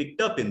clearly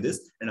picked up in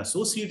this, and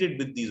associated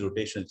with these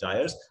rotational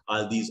gyres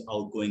are these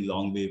outgoing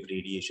long wave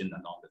radiation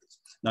anomalies.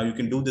 Now you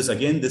can do this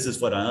again. This is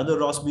for another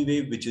Rossby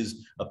wave, which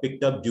is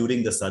picked up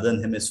during the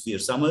southern hemisphere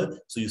summer.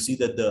 So you see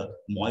that the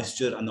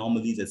moisture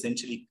anomaly is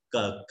essentially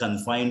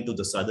confined to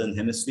the southern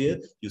hemisphere.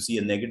 You see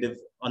a negative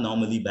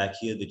anomaly back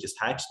here, which is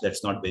hatched.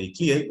 That's not very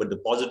clear, but the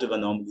positive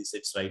anomaly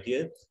sits right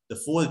here. The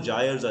four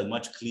gyres are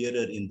much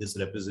clearer in this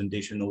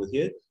representation over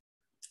here.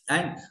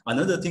 And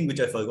another thing which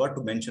I forgot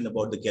to mention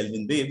about the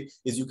Kelvin wave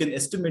is you can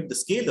estimate the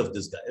scale of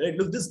this guy, right?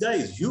 Look, this guy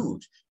is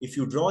huge. If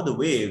you draw the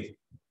wave,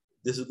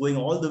 this is going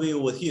all the way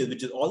over here,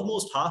 which is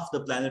almost half the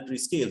planetary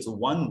scale. So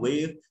one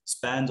wave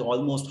spans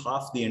almost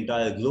half the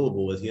entire globe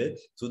over here.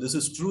 So this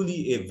is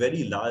truly a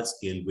very large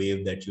scale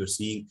wave that you're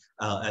seeing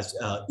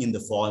in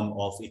the form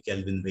of a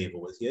Kelvin wave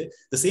over here.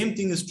 The same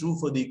thing is true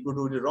for the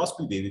equatorial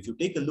Rossby wave. If you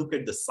take a look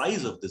at the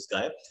size of this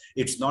guy,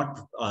 it's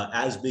not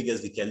as big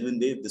as the Kelvin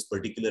wave, this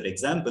particular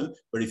example.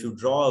 But if you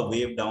draw a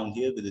wave down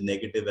here with the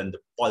negative and the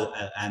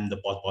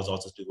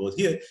positive over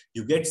here,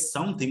 you get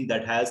something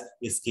that has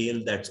a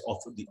scale that's of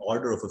the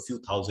order of a few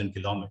thousand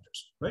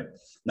kilometers, right?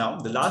 Now,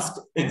 the last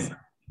is,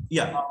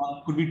 yeah.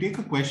 Could we take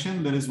a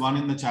question? There is one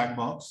in the chat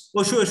box.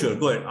 Oh, sure.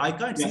 Go ahead. I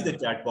can't see the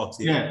chat box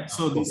here. Yeah.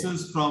 So this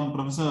is from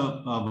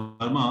Professor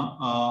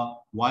Verma.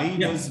 Why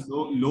does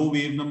low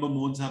wave number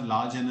modes have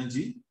large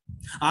energy?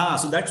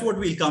 So that's what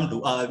we'll come to.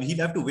 We'll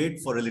have to wait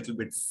for a little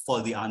bit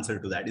for the answer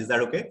to that. Is that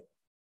okay?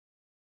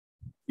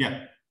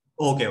 Yeah.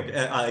 Okay.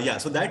 Yeah,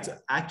 so that's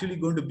actually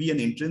going to be an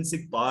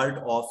intrinsic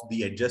part of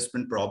the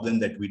adjustment problem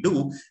that we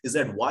do, is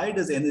that why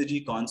does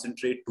energy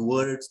concentrate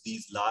towards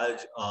these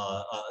large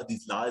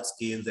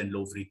scales and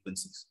low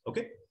frequencies?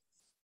 Okay.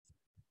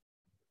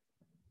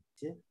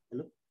 Yeah.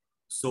 Hello.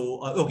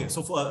 Okay,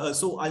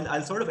 so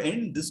I'll sort of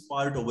end this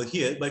part over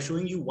here by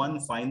showing you one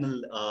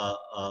final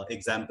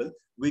example,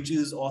 which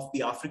is of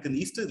the African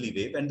easterly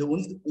wave. And the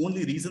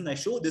only reason I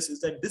show this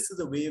is that this is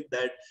a wave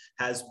that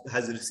has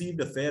received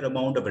a fair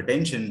amount of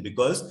attention,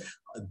 because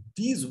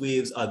these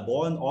waves are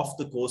born off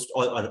the coast,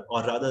 or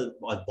rather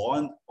are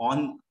born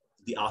on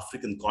the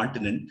African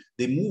continent.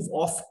 They move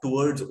off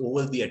towards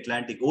over the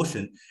Atlantic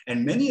Ocean,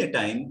 and many a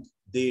time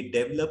they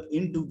develop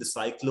into the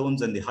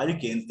cyclones and the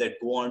hurricanes that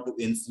go on to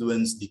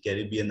influence the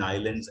Caribbean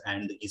islands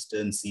and the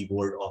eastern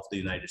seaboard of the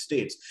United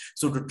States.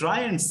 So to try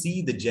and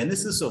see the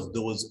genesis of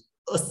those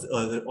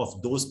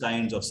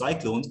kinds of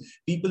cyclones,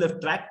 people have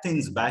tracked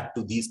things back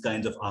to these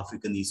kinds of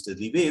African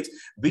easterly waves,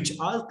 which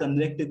are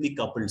convectively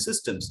coupled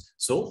systems.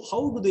 So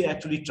how do they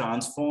actually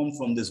transform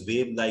from this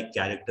wave-like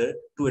character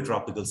to a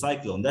tropical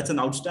cyclone? That's an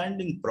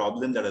outstanding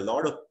problem that a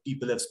lot of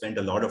people have spent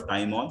a lot of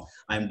time on.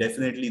 I'm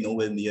definitely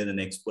nowhere near an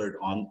expert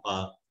on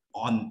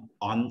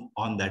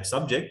that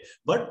subject,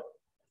 but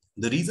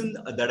the reason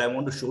that I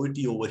want to show it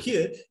to you over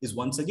here is,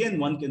 once again,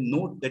 one can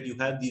note that you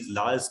have these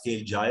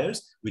large-scale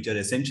gyres, which are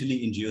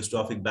essentially in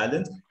geostrophic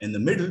balance. In the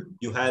middle,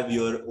 you have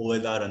your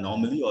OLR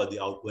anomaly, or the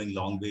outgoing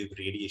long-wave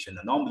radiation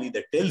anomaly,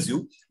 that tells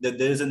you that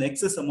there is an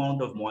excess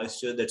amount of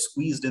moisture that's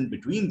squeezed in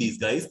between these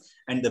guys.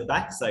 And the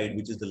backside,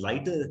 which is the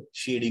lighter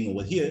shading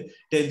over here,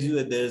 tells you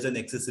that there is an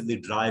excessively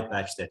dry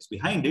patch that's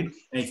behind it.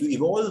 And if you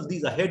evolve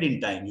these ahead in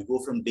time, you go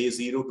from day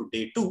 0 to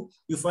day 2,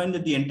 you find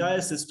that the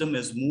entire system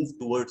has moved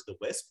towards the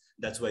west.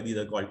 That's why these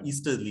are called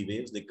easterly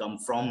waves. They come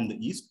from the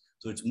east.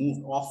 So it's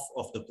moved off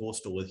of the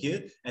coast over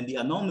here, and the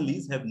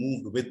anomalies have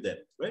moved with them,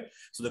 right?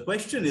 So the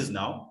question is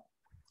now,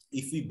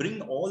 if we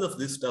bring all of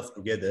this stuff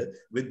together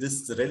with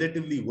this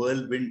relatively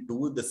whirlwind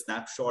tool, the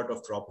snapshot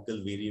of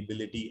tropical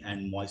variability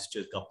and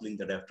moisture coupling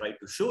that I've tried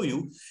to show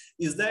you,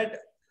 is that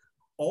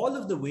all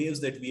of the waves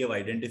that we have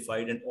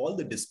identified and all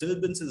the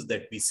disturbances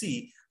that we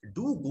see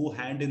do go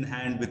hand in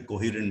hand with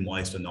coherent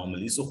moist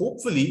anomalies. So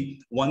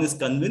hopefully one is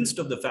convinced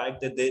of the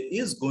fact that there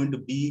is going to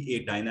be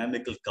a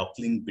dynamical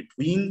coupling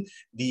between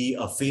the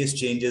phase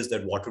changes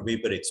that water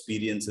vapor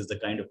experiences, the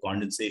kind of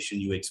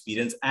condensation you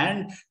experience,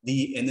 and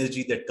the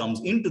energy that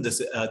comes into this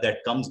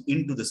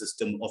the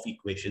system of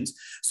equations.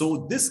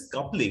 So this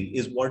coupling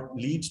is what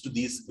leads to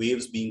these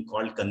waves being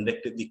called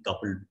convectively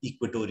coupled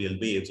equatorial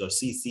waves, or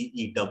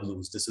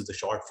CCEWs. This is the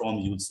short form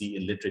you'll see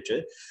in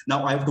literature.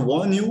 Now I have to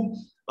warn you,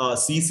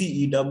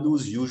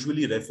 CCEWs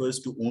usually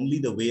refers to only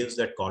the waves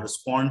that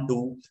correspond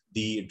to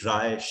the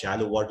dry,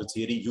 shallow water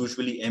theory.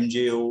 Usually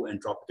MJO and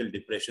tropical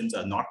depressions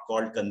are not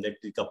called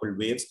convectively coupled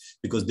waves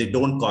because they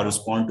don't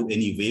correspond to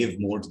any wave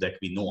modes that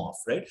we know of,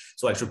 right?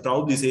 So I should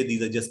probably say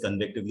these are just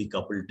convectively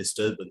coupled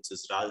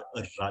disturbances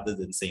rather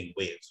than saying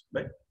waves,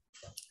 right?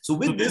 So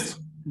with there's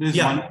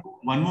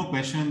one more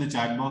question in the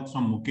chat box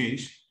from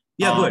Mukesh.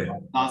 Yeah, go ahead.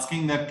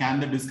 Asking that, can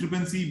the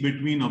discrepancy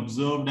between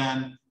observed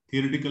and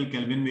theoretical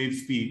Kelvin wave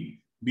speed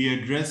be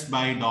addressed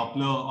by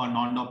Doppler or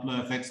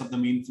non-Doppler effects of the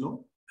mean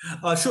flow?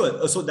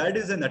 Sure. So that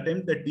is an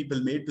attempt that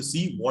people made to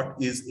see what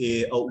is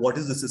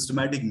the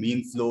systematic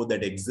mean flow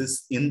that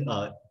exists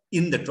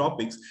in the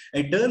tropics.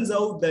 And it turns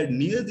out that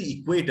near the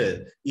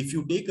equator, if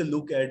you take a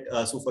look at,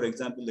 so for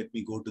example, let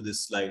me go to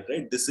this slide,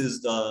 right? This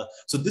is a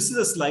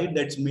slide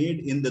that's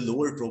made in the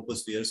lower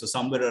troposphere, so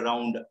somewhere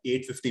around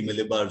 850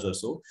 millibars or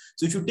so.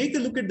 So if you take a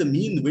look at the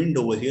mean wind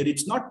over here,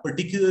 it's not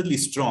particularly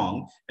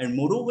strong. And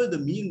moreover, the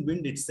mean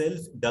wind itself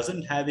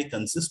doesn't have a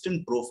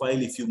consistent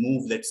profile if you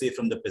move, let's say,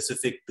 from the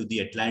Pacific to the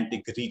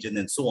Atlantic region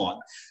and so on.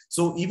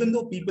 So even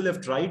though people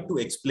have tried to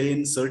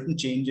explain certain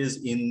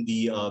changes in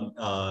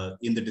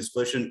the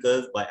dispersion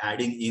curve by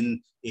adding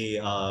in a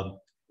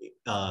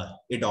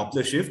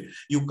Doppler shift,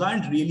 you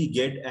can't really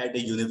get at a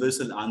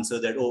universal answer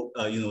that,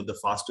 the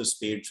faster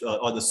speed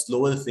or the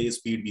slower phase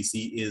speed we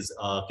see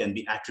can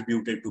be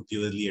attributed to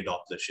purely a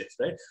Doppler shift,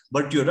 right?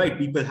 But you're right,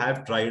 people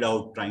have tried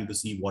trying to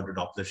see what a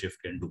Doppler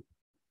shift can do.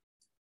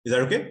 Is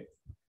that okay?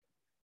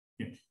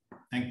 Yeah,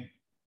 thank you.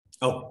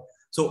 Oh.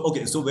 So,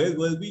 okay, so where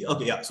were we?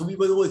 Okay, yeah, so we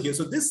were over here.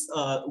 So this,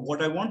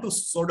 what I want to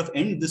sort of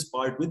end this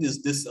part with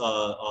is this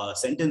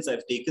sentence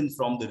I've taken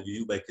from the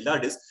review by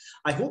Kiladis.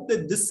 I hope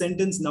that this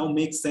sentence now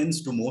makes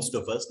sense to most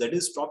of us. That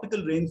is,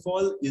 tropical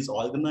rainfall is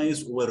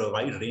organized over a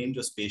wide range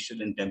of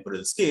spatial and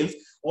temporal scales,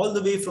 all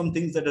the way from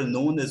things that are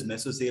known as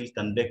mesoscale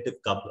convective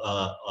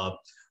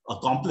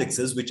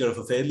complexes, which are of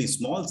a fairly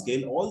small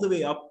scale, all the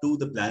way up to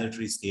the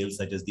planetary scales,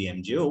 such as the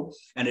MJO.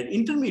 And at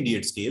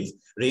intermediate scales,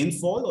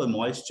 rainfall or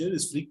moisture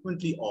is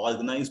frequently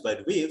organized by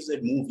waves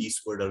that move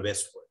eastward or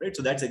westward, right?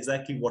 So that's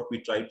exactly what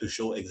we tried to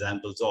show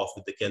examples of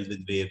with the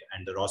Kelvin wave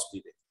and the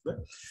Rossby wave. Right?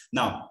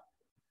 Now,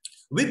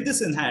 with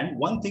this in hand,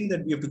 one thing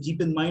that we have to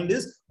keep in mind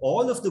is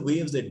all of the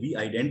waves that we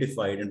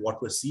identified and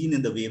what were seen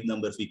in the wave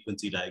number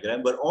frequency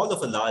diagram were all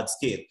of a large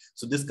scale.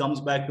 So this comes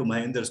back to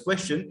Mahendra's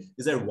question,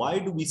 is that why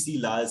do we see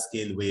large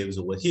scale waves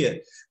over here?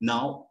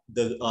 Now,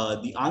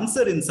 the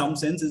answer in some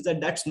sense is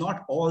that that's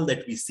not all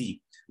that we see.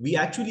 we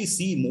actually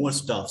see more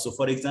stuff. So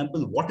for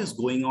example, what is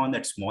going on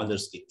at smaller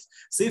scales?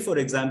 Say, for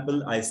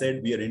example, I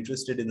said we are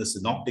interested in the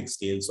synoptic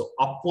scale, so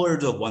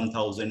upwards of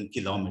 1,000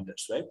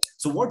 kilometers, right?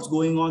 So what's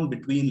going on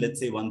between, let's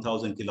say,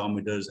 1,000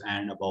 kilometers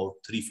and about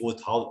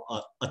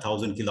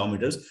 1,000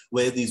 kilometers,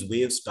 where these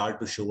waves start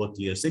to show a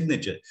clear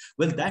signature?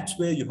 Well, that's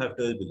where you have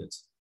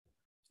turbulence.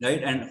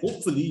 Right? And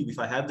hopefully, if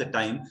I have the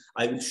time,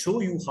 I will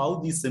show you how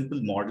these simple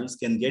models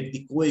can get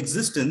the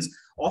coexistence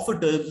of a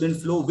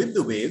turbulent flow with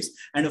the waves.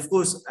 And of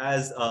course,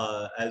 as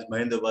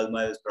Mahendra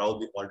Verma has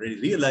probably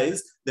already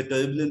realized, the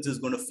turbulence is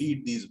going to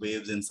feed these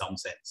waves in some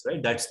sense,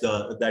 right? That's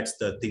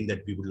the thing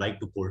that we would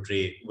like to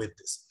portray with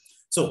this.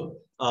 So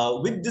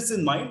with this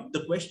in mind,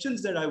 the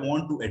questions that I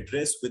want to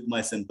address with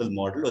my simple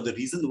model, or the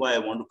reason why I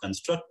want to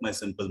construct my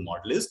simple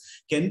model, is,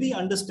 can we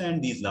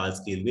understand these large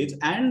scale waves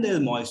and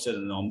their moisture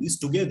anomalies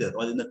together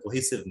or in a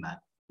cohesive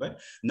manner, right?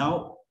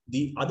 Now,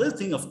 the other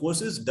thing, of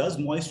course, is, does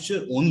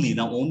moisture only,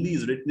 now only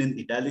is written in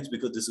italics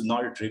because this is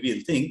not a trivial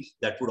thing,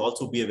 that would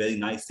also be a very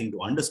nice thing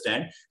to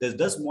understand,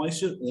 does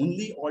moisture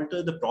only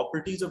alter the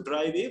properties of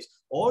dry waves,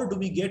 or do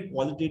we get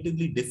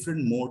qualitatively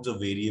different modes of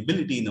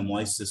variability in a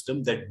moist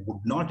system that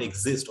would not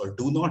exist or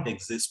do not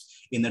exist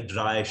in a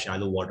dry,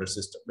 shallow water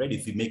system, right?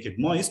 If you make it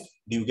moist,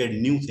 do you get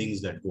new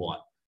things that go on?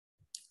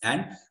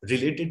 And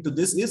related to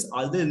this is,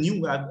 are there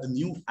new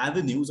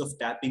avenues of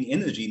tapping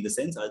energy? In the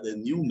sense, are there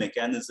new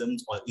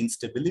mechanisms or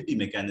instability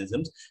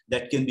mechanisms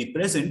that can be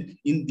present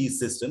in these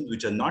systems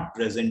which are not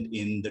present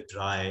in the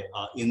dry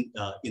in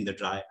the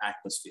dry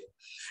atmosphere?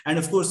 And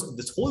of course,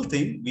 this whole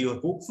thing, we are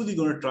hopefully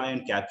going to try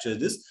and capture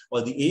this,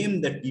 or the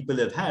aim that people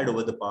have had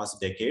over the past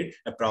decade,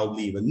 and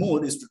probably even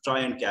more, is to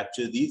try and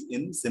capture these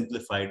in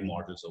simplified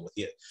models over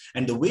here.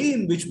 And the way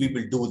in which we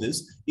will do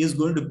this is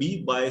going to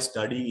be by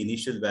studying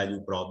initial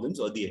value problems,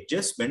 or the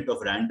adjustment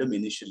of random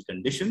initial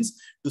conditions,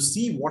 to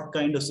see what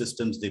kind of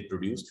systems they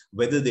produce,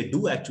 whether they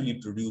do actually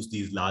produce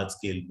these large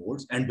scale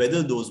modes, and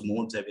whether those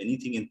modes have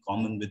anything in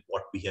common with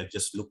what we have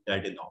just looked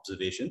at in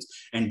observations.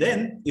 And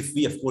then, if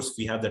we, of course, if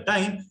we have the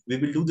time, we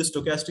will do the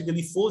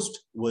stochastically forced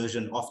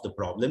version of the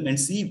problem and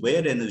see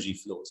where energy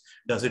flows.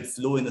 Does it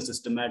flow in a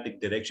systematic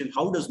direction?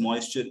 How does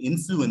moisture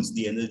influence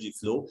the energy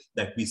flow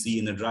that we see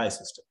in a dry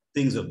system?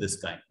 Things of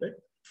this kind, right?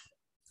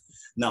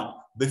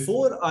 Now,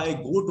 before I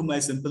go to my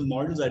simple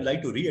models, I'd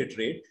like to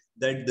reiterate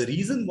that the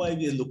reason why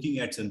we are looking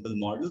at simple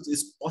models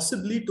is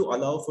possibly to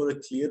allow for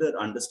a clearer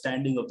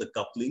understanding of the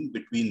coupling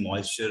between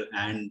moisture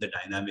and the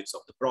dynamics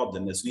of the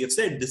problem. As we have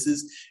said, this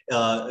is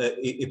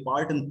a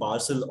part and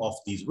parcel of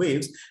these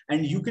waves,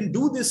 and you can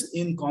do this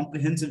in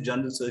comprehensive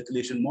general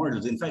circulation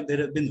models. In fact, there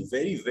have been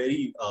very,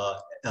 very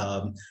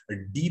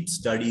deep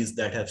studies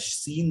that have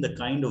seen the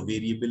kind of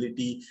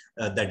variability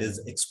that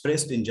is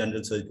expressed in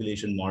general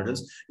circulation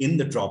models in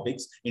the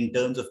tropics in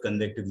terms of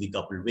convectively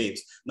coupled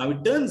waves. Now,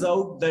 it turns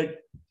out that,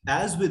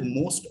 as with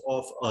most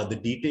of the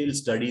detailed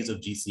studies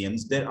of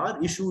GCMs, there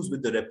are issues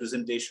with the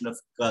representation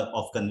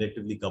of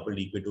convectively coupled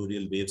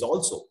equatorial waves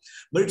also.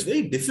 But it's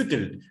very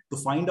difficult to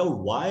find out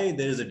why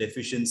there is a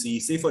deficiency.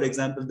 Say, for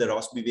example, the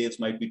Rossby waves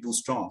might be too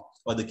strong,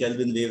 or the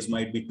Kelvin waves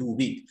might be too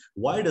weak.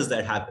 Why does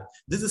that happen?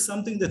 This is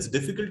something that's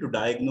difficult to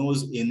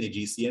diagnose in a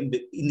GCM,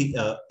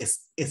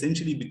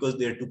 essentially because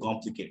they're too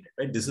complicated,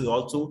 right? This is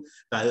also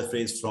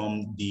paraphrased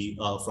from the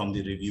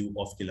review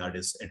of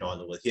Kiladis et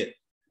al. Over here.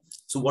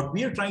 So what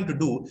we are trying to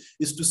do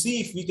is to see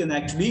if we can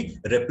actually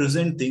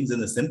represent things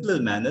in a simpler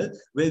manner,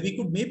 where we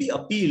could maybe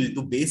appeal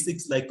to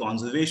basics like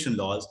conservation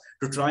laws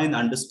to try and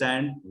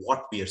understand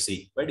what we are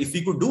seeing, right? If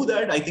we could do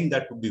that, I think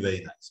that would be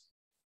very nice.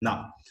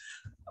 Now,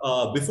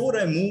 before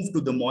I move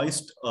to the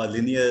moist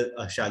linear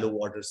shallow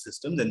water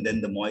systems and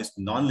then the moist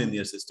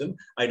nonlinear system,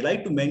 I'd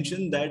like to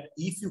mention that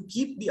if you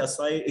keep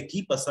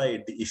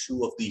aside the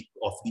issue of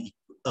the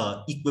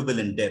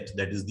equivalent depth,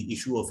 that is the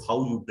issue of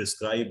how you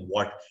prescribe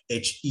what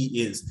HE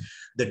is,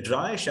 the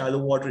dry shallow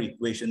water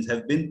equations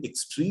have been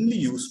extremely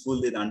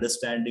useful in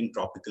understanding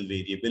tropical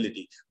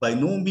variability. By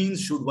no means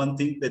should one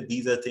think that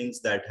these are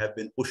things that have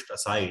been pushed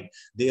aside.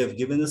 They have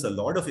given us a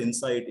lot of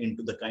insight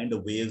into the kind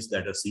of waves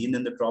that are seen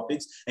in the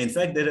tropics. In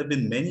fact, there have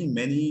been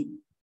many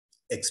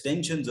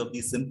extensions of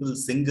these simple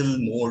single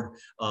mode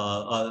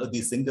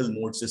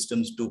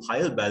systems to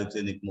higher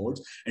baluclinic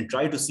modes, and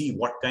try to see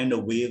what kind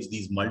of waves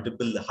these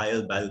multiple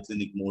higher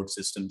baluclinic mode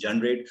systems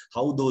generate,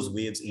 how those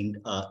waves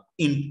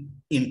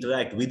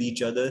interact with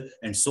each other,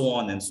 and so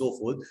on and so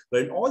forth.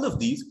 But in all of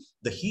these,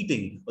 the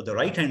heating on the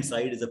right-hand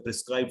side is a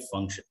prescribed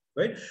function,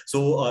 right?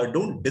 So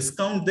don't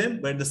discount them,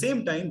 but at the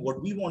same time,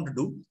 what we want to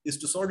do is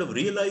to sort of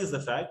realize the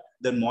fact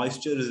that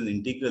moisture is an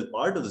integral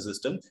part of the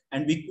system.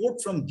 And we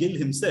quote from Gill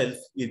himself,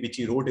 which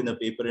he wrote in a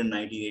paper in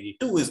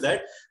 1982, is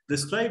that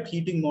prescribed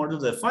heating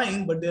models are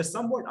fine, but they're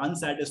somewhat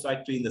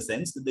unsatisfactory in the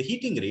sense that the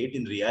heating rate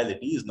in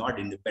reality is not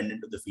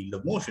independent of the field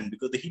of motion,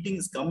 because the heating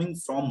is coming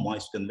from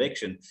moist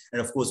convection. And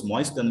of course,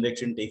 moist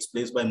convection takes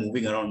place by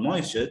moving around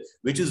moisture,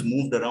 which is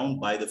moved around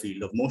by the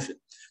field of motion.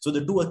 So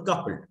the two are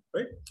coupled,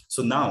 right?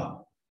 So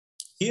now,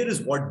 here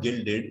is what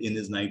Gill did in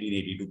his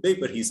 1982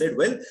 paper. He said,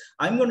 well,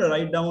 I'm going to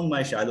write down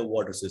my shallow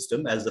water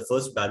system as the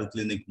first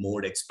baroclinic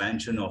mode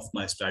expansion of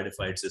my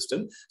stratified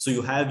system. So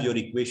you have your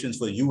equations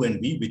for U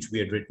and V, which we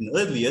had written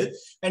earlier.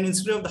 And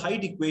instead of the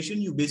height equation,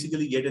 you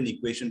basically get an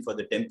equation for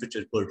the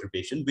temperature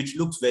perturbation, which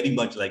looks very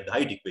much like the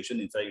height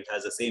equation. In fact, it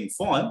has the same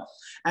form.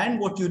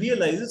 And what you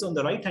realize is on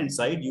the right-hand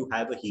side, you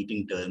have a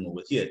heating term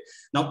over here.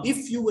 Now,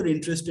 if you were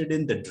interested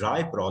in the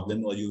dry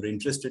problem, or you were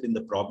interested in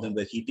the problem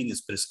where heating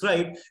is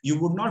prescribed, you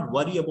would not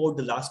worry about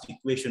the last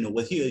equation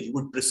over here. You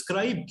would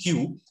prescribe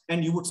Q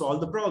and you would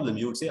solve the problem.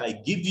 You would say, I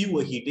give you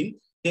a heating,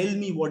 tell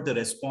me what the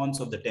response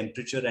of the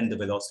temperature and the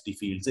velocity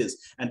fields is.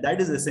 And that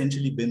has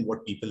essentially been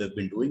what people have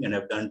been doing and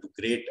have done to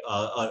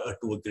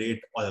a great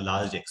or a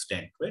large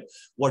extent, right?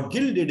 What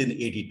Gill did in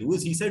 82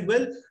 is he said,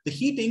 well, the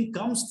heating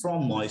comes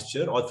from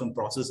moisture or from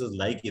processes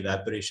like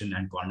evaporation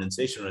and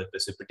condensation or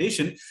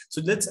precipitation.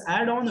 So let's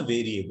add on a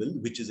variable,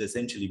 which is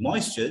essentially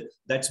moisture,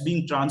 that's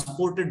being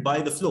transported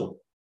by the flow.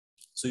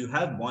 So you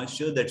have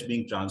moisture that's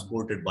being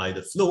transported by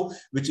the flow,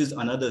 which is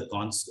another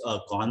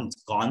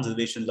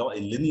conservation law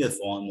in linear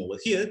form over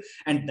here.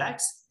 And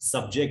that's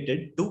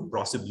subjected to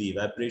possibly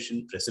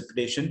evaporation,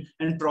 precipitation,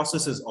 and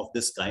processes of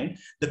this kind.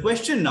 The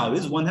question now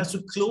is one has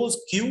to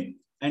close Q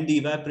and the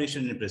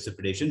evaporation and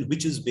precipitation,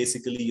 which is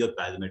basically your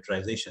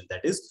parameterization.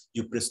 That is,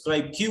 you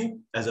prescribe Q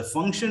as a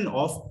function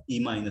of E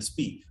minus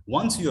P.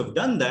 Once you have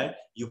done that,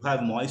 you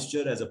have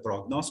moisture as a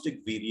prognostic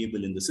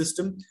variable in the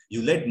system.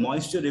 You let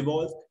moisture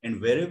evolve, and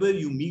wherever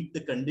you meet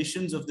the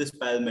conditions of this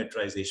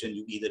parameterization,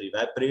 you either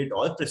evaporate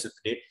or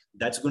precipitate.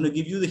 That's going to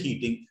give you the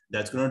heating.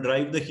 That's going to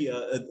drive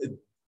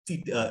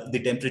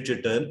the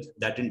temperature term.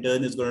 That in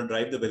turn is going to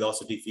drive the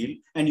velocity field,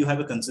 and you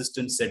have a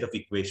consistent set of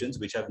equations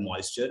which have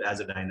moisture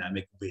as a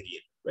dynamic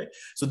variable, right?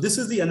 So this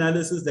is the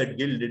analysis that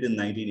Gill did in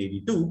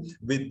 1982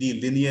 with the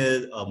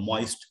linear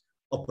moist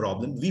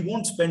problem. We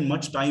won't spend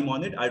much time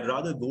on it. I'd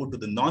rather go to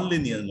the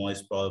nonlinear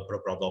moist problem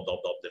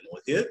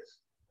over here,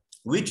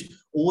 which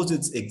owes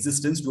its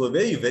existence to a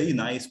very, very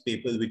nice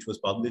paper which was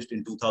published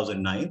in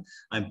 2009.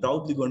 I'm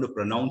probably going to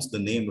pronounce the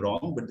name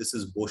wrong, but this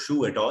is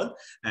Bouchou et al.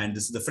 And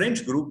this is the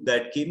French group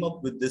that came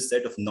up with this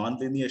set of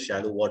nonlinear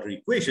shallow water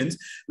equations,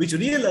 which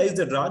realized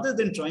that rather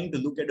than trying to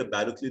look at a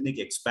baroclinic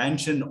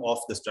expansion of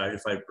the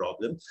stratified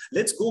problem,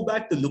 let's go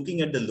back to looking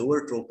at the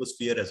lower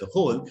troposphere as a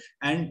whole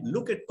and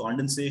look at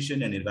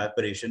condensation and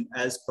evaporation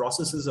as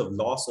processes of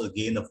loss or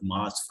gain of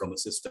mass from a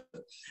system.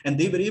 And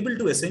they were able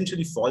to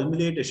essentially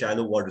formulate a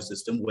shallow water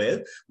system where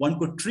one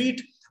could treat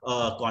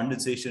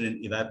condensation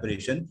and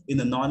evaporation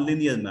in a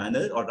nonlinear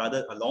manner, or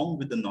rather along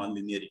with the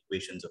nonlinear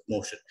equations of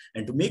motion.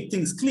 And to make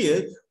things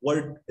clear,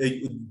 what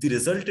the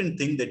resultant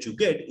thing that you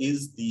get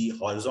is the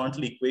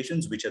horizontal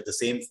equations, which have the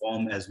same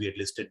form as we had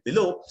listed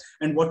below.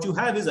 And what you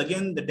have is,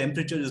 again, the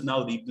temperature is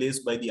now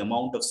replaced by the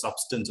amount of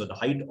substance or the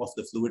height of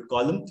the fluid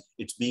column.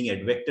 It's being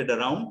advected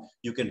around.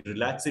 You can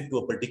relax it to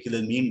a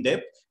particular mean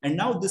depth. And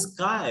now this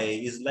chi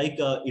is like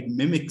it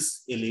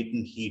mimics a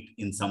latent heat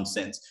in some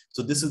sense.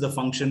 So this is the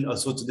function.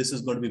 So this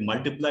is going to be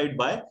multiplied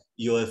by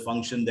your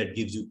function that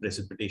gives you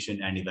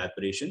precipitation and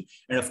evaporation.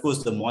 And of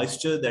course, the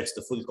moisture, that's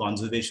the full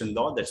conservation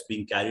law that's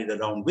being carried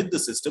around with the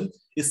system,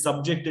 is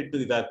subjected to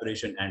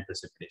evaporation and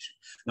precipitation.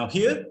 Now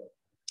here,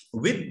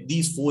 with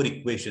these four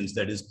equations,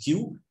 that is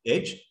Q,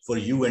 H for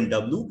U and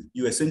W,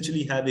 you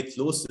essentially have a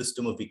closed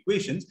system of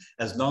equations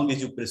as long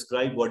as you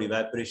prescribe what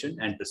evaporation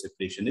and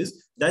precipitation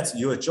is. That's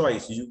your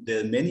choice.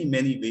 There are many,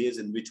 many ways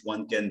in which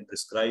one can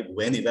prescribe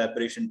when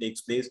evaporation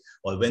takes place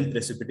or when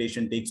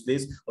precipitation takes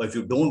place. Or if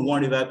you don't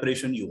want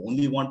evaporation, you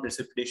only want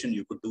precipitation,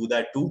 you could do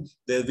that too.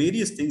 There are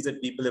various things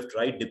that people have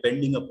tried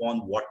depending upon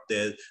what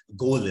their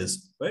goal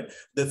is, right?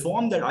 The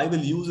form that I will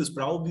use is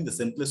probably the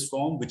simplest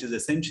form, which is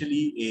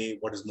essentially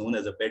what is known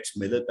as a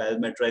Miller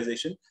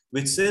parameterization,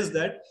 which says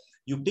that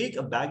you take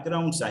a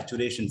background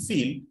saturation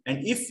field,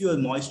 and if your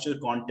moisture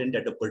content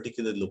at a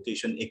particular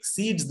location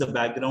exceeds the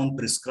background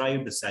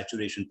prescribed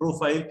saturation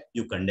profile,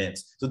 you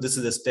condense. So this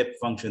is a step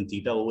function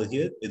theta over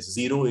here. It's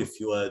 0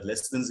 if you are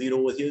less than 0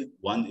 over here,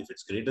 1 if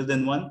it's greater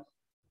than 1.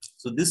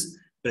 So this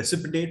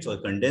precipitates or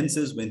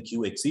condenses when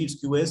Q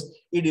exceeds Qs.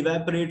 It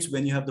evaporates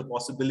when you have the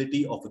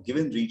possibility of a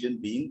given region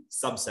being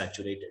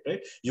subsaturated, right?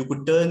 You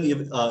could turn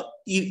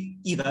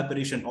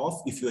evaporation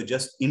off if you're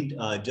just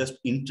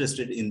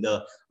interested in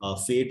the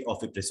fate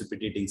of a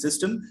precipitating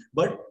system,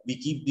 but we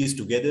keep these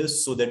together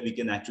so that we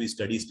can actually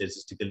study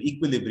statistical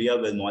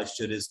equilibria where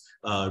moisture is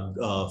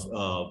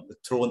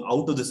thrown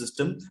out of the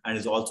system and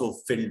is also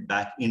filled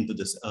back into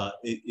this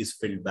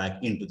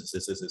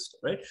system,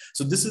 right?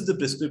 So this is the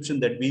prescription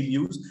that we'll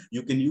use.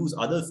 You can use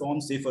other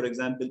forms. Say, for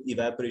example,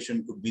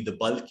 evaporation could be the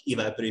bulk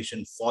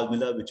evaporation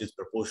formula, which is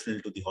proportional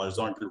to the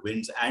horizontal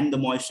winds and the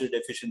moisture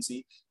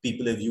deficiency.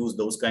 People have used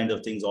those kind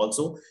of things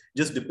also.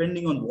 Just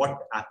depending on what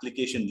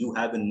application you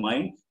have in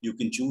mind, you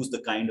can choose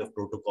the kind of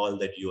protocol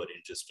that you are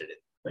interested in,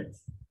 right?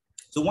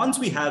 So once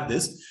we have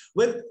this,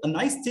 well, a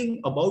nice thing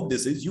about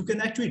this is you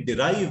can actually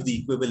derive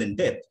the equivalent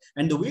depth.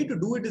 And the way to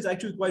do it is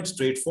actually quite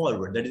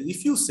straightforward. That is,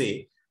 if you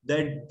say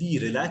that the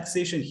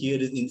relaxation here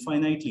is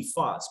infinitely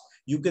fast,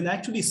 you can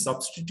actually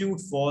substitute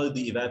for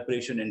the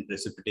evaporation and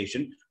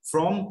precipitation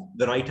from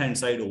the right-hand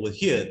side over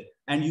here.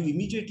 And you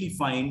immediately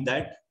find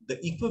that the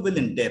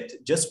equivalent depth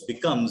just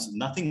becomes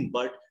nothing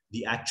but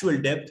the actual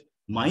depth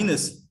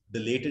minus the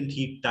latent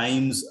heat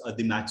times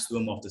the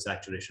maximum of the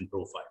saturation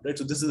profile, right?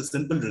 So this is a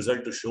simple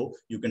result to show.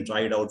 You can try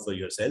it out for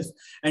yourself.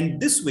 And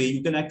this way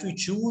you can actually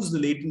choose the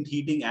latent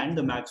heating and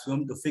the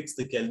maximum to fix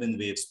the Kelvin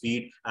wave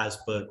speed as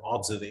per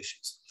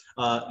observations.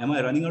 Am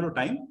I running out of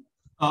time?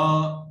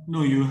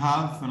 No, you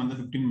have another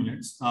 15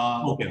 minutes.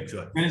 Okay,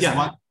 sure.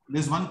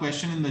 There's one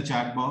question in the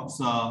chat box.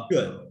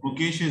 Sure.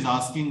 Mukesh is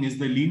asking, is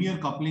the linear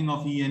coupling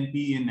of E and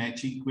P in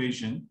H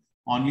equation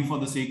only for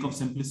the sake of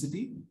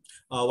simplicity?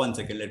 1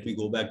 second, let me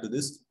go back to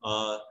this.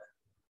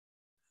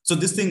 So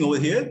this thing over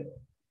here?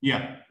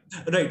 Yeah.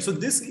 Right, so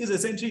this is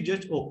essentially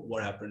just, oh,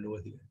 what happened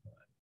over here?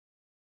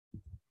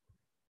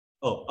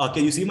 Oh,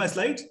 can you see my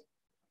slides?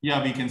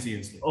 Yeah, we can see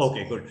it.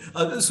 Okay,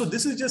 good. So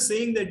this is just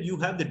saying that you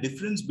have the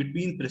difference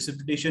between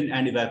precipitation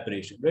and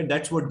evaporation, right?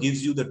 That's what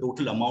gives you the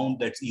total amount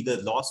that's either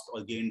lost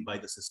or gained by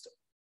the system.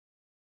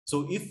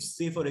 So if,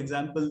 say, for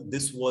example,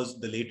 this was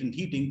the latent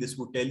heating, this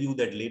would tell you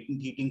that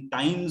latent heating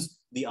times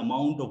the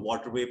amount of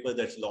water vapor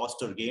that's lost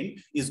or gained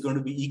is going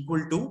to be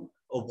equal to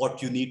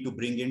what you need to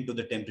bring into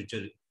the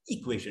temperature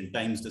equation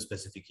times the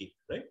specific heat,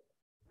 right?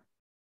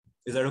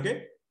 Is that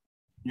okay?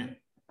 Yeah.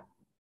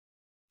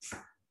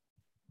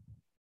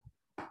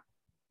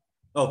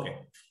 Okay.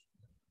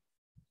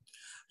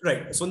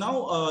 Right. So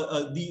now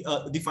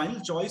the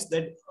final choice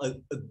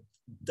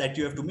that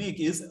you have to make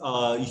is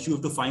you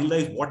have to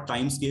finalize what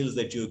time scales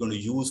that you're going to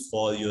use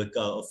for your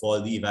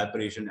for the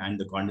evaporation and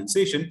the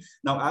condensation.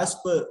 Now, as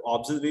per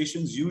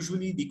observations,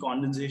 usually the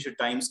condensation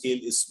time scale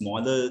is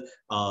smaller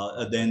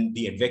than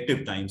the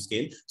advective time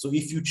scale. So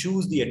if you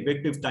choose the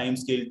advective time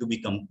scale to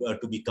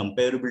be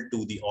comparable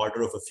to the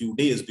order of a few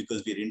days,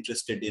 because we're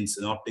interested in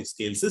synoptic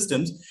scale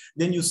systems,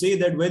 then you say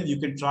that, well, you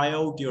can try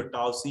out your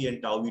tau c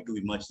and tau v to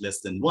be much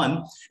less than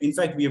 1. In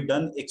fact, we have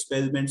done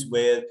experiments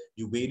where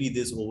you vary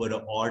this over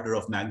an order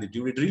of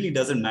magnitude. It really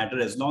doesn't matter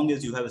as long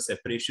as you have a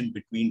separation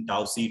between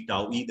tau c,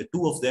 tau e. The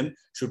two of them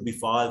should be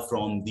far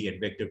from the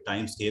advective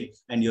time scale,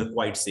 and you're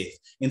quite safe.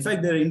 In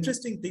fact, there are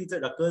interesting things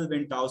that occur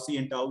when tau c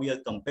and tau e are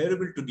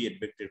comparable to the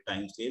advective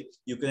time scale.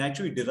 You can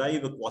actually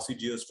derive a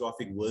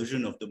quasi-geostrophic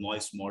version of the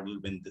moist model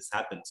when this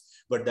happens,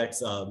 but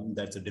that's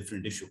a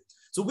different issue.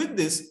 So with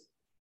this,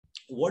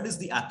 what is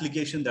the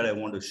application that I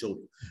want to show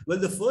you? Well,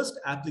 the first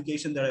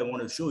application that I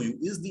want to show you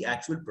is the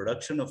actual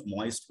production of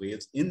moist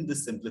waves in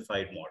this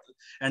simplified model.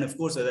 And of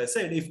course, as I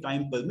said, if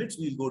time permits,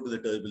 we'll go to the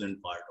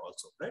turbulent part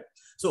also, right?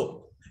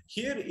 So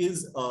here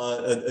is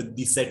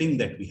the setting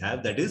that we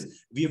have. That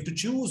is, we have to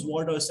choose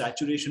what our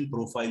saturation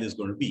profile is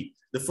going to be.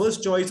 The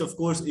first choice, of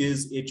course,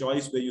 is a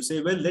choice where you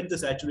say, well, let the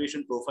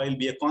saturation profile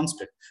be a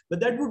constant. But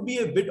that would be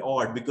a bit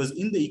odd, because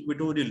in the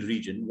equatorial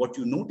region, what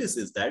you notice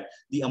is that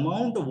the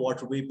amount of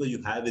water vapor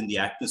you have in the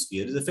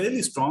atmosphere is a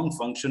fairly strong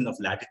function of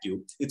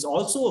latitude. It's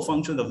also a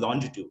function of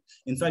longitude.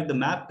 In fact, the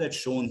map that's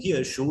shown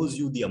here shows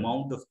you the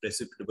amount of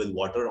precipitable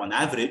water on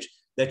average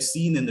that's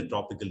seen in the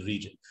tropical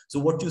region. So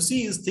what you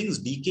see is things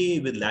decay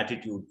with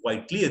latitude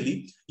quite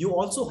clearly. You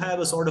also have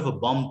a sort of a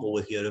bump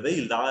over here, a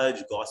very large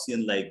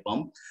Gaussian-like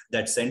bump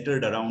that's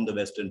centered around the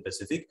Western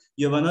Pacific.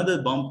 You have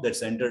another bump that's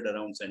centered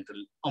around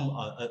central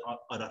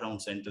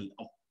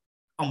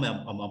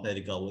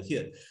America over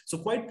here. So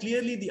quite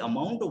clearly, the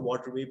amount of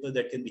water vapor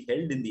that can be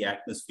held in the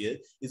atmosphere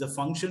is a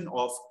function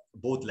of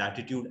both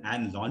latitude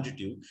and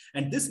longitude.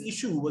 And this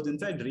issue was in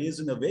fact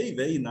raised in a very,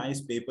 very nice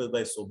paper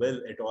by Sobel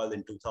et al.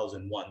 In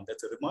 2001.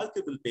 That's a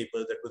remarkable paper.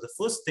 That was the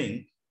first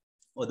thing,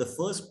 or the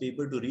first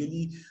paper to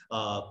really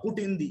put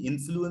in the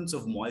influence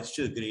of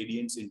moisture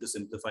gradients into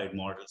simplified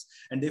models.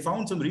 And they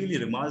found some really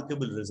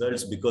remarkable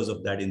results because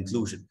of that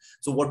inclusion.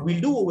 So what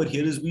we'll do over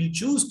here is we'll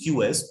choose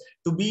QS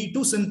to be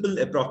two simple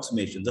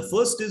approximations. The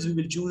first is we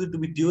will choose it to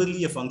be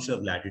purely a function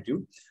of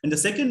latitude. And the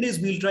second is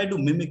we'll try to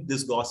mimic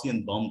this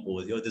Gaussian bump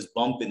over here, this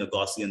bump in a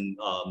Gaussian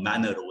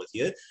manner over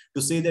here,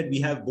 to say that we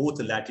have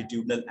both a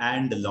latitudinal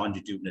and a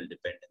longitudinal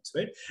dependence,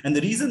 right? And the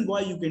reason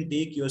why you can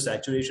take your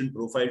saturation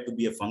profile to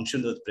be a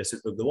function of the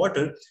precipitation of the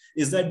water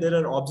is that there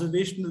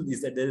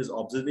is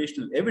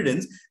observational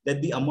evidence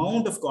that the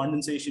amount of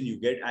condensation you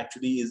get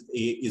actually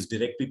is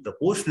directly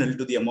proportional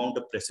to the amount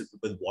of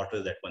precipitable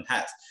water that one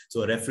has.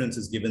 So a reference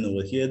is given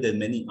over here. There are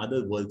many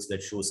other works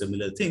that show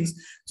similar things.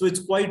 So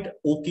it's quite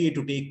okay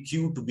to take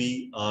Q to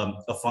be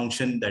a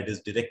function that is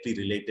directly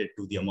related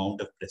to the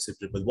amount of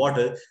precipitable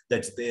water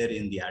that's there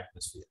in the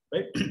atmosphere,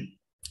 right?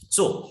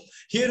 So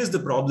here is the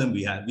problem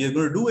we have. We are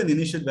going to do an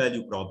initial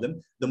value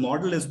problem. The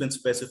model has been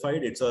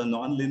specified. It's a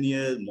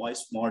nonlinear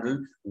moist model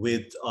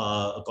with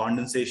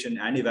condensation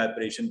and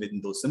evaporation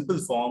within those simple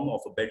form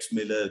of a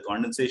Betz-Miller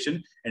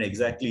condensation and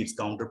exactly its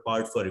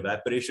counterpart for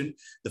evaporation.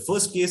 The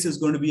first case is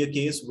going to be a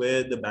case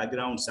where the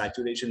background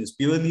saturation is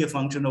purely a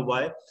function of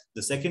Y.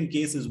 The second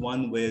case is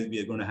one where we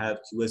are going to have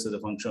QS as a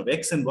function of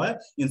X and Y.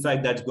 In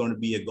fact, that's going to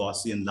be a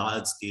Gaussian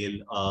large scale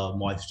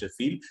moisture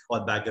field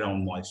or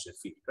background moisture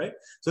field, right?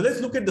 So let's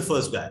look at the the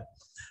first guy.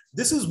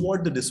 This is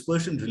what the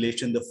dispersion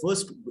relation,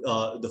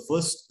 the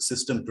first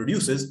system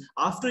produces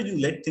after you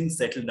let things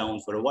settle down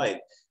for a while.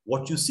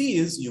 What you see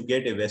is you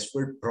get a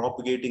westward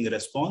propagating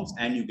response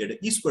and you get an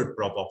eastward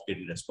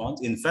propagating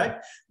response. In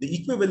fact, the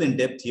equivalent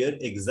depth here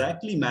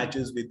exactly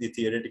matches with the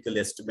theoretical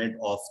estimate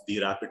of the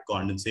rapid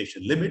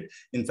condensation limit.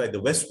 In fact, the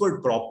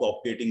westward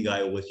propagating guy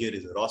over here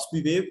is a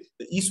Rossby wave.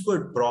 The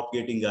eastward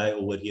propagating guy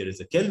over here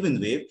is a Kelvin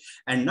wave.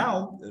 And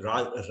now,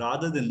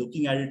 rather than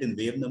looking at it in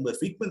wave number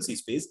frequency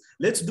space,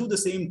 let's do the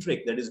same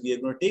trick. That is, we are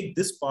going to take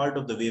this part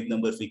of the wave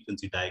number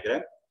frequency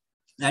diagram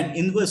and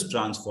inverse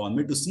transform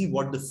it to see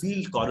what the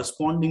field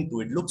corresponding to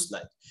it looks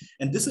like.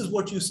 And this is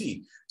what you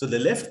see. So the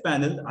left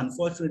panel,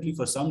 unfortunately,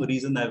 for some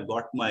reason, I've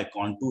got my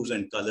contours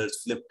and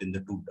colors flipped in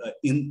the two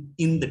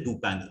in the two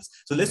panels.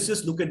 So let's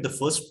just look at the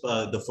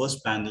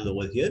first panel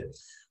over here.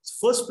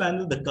 First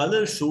panel, the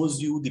color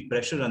shows you the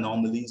pressure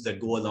anomalies that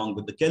go along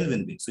with the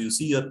Kelvin wave. So you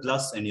see your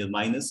plus and your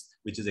minus,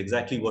 which is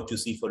exactly what you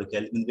see for a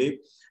Kelvin wave.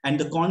 And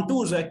the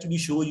contours actually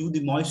show you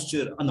the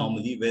moisture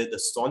anomaly, where the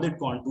solid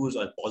contours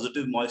are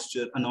positive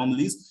moisture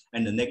anomalies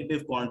and the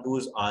negative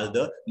contours are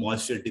the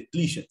moisture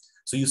depletion.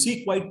 So you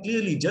see quite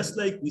clearly, just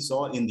like we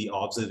saw in the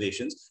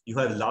observations, you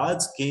have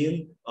large scale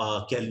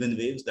Kelvin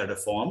waves that are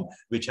formed,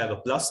 which have a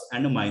plus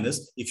and a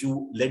minus. If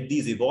you let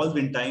these evolve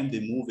in time, they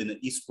move in an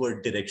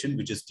eastward direction,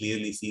 which is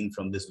clearly seen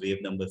from this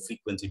wave number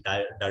frequency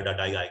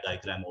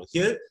diagram over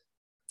here.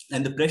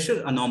 And the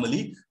pressure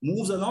anomaly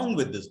moves along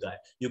with this guy.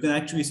 You can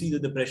actually see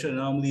that the pressure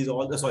anomaly is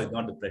all, sorry,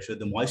 not the pressure,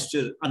 the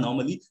moisture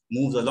anomaly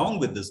moves along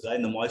with this guy.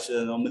 And the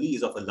moisture anomaly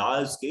is of a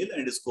large scale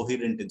and it is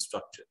coherent in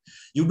structure.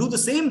 You do the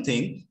same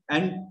thing.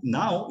 And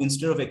now,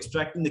 instead of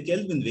extracting the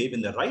Kelvin wave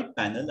in the right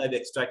panel, I've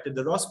extracted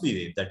the Rossby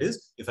wave. That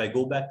is, if I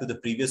go back to the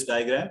previous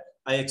diagram,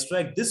 I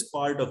extract this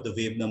part of the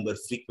wave number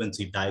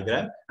frequency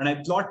diagram and I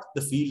plot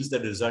the fields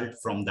that result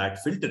from that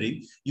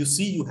filtering. You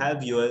see, you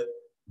have your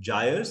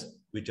gyres,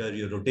 which are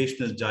your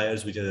rotational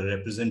gyres, which are a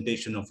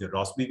representation of your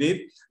Rossby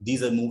wave.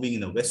 These are moving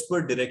in a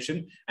westward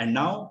direction. And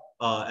now,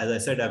 as I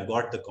said, I've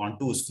got the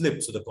contours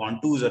flipped. So the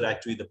contours are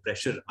actually the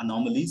pressure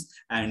anomalies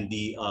and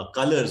the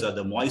colors are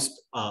the moist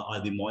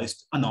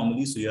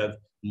anomalies. So you have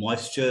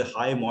moisture,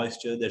 high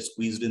moisture that's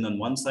squeezed in on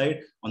one side.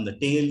 On the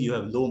tail, you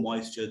have low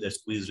moisture that's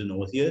squeezed in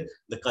over here.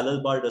 The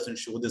color bar doesn't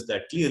show this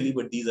that clearly,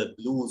 but these are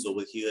blues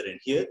over here,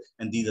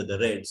 and these are the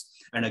reds.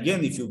 And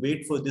again, if you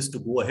wait for this to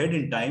go ahead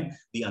in time,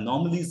 the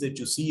anomalies that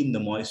you see in the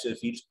moisture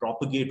fields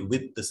propagate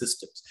with the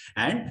systems.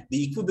 And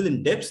the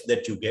equivalent depth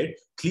that you get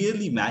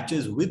clearly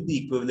matches with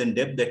the equivalent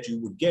depth that you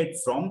would get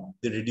from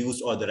the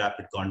reduced or the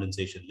rapid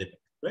condensation limit,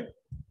 right?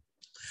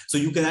 So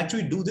you can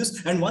actually do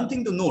this. And one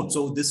thing to note,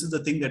 so this is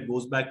the thing that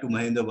goes back to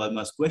Mahendra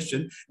Verma's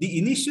question. The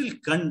initial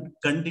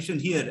condition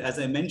here, as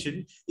I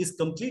mentioned, is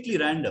completely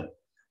random.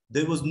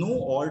 There was no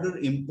order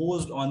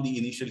imposed on the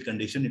initial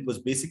condition. It was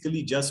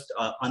basically just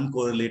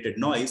uncorrelated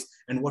noise.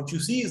 And what you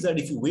see is that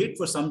if you wait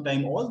for some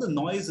time, all the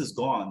noise is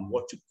gone.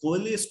 What you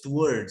coalesce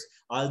towards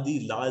are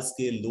the large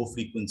scale low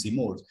frequency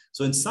modes.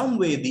 So in some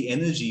way, the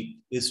energy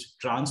is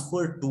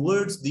transferred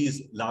towards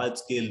these large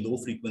scale low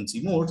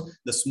frequency modes.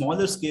 The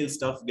smaller scale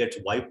stuff gets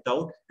wiped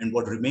out. And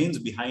what remains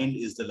behind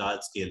is the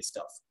large scale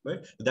stuff, right?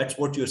 That's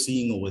what you're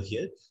seeing over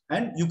here.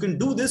 And you can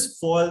do this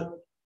for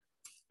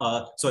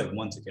sorry,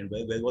 1 second,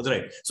 where was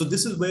right? So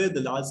this is where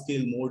the large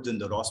scale modes in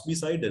the Rossby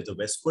side, there's the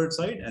westward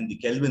side, and the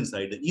Kelvin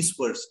side, the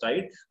eastward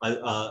side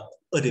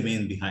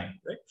remain behind,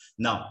 right?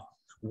 Now,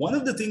 one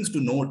of the things to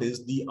note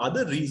is the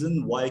other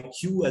reason why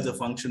Q as a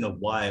function of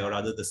Y, or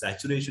rather the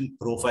saturation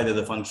profile as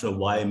a function of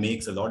Y,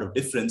 makes a lot of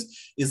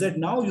difference is that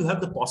now you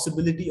have the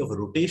possibility of a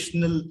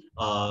rotational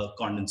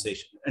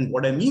condensation. And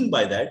what I mean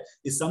by that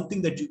is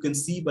something that you can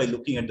see by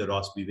looking at the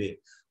Rossby wave.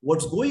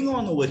 What's going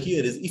on over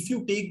here is if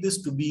you take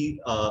this to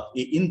be an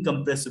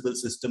incompressible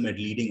system at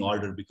leading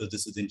order, because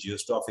this is in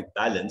geostrophic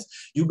balance,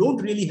 you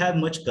don't really have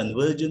much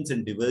convergence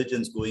and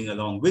divergence going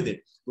along with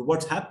it. But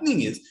what's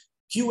happening is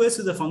QS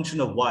is a function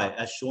of Y,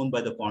 as shown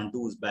by the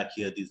contours back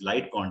here, these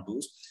light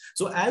contours.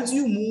 So as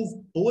you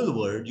move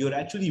poleward, you're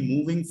actually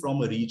moving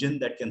from a region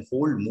that can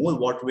hold more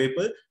water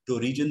vapor to a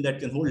region that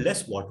can hold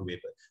less water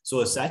vapor.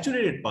 So a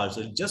saturated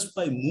parcel, just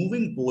by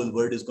moving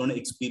poleward, is going to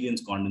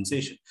experience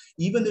condensation,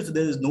 even if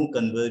there is no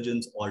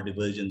convergence or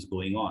divergence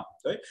going on,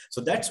 right?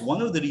 So that's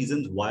one of the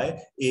reasons why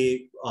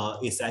a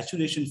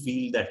saturation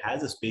field that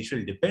has a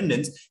spatial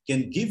dependence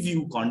can give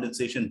you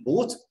condensation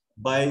both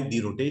by the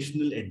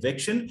rotational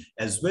advection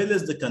as well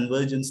as the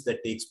convergence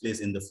that takes place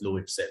in the flow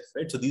itself,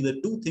 right? So these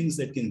are two things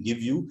that can give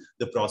you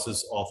the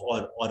process of,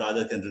 or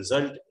rather can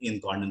result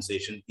in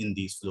condensation in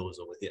these flows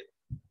over here.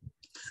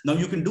 Now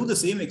you can do the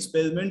same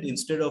experiment.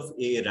 Instead of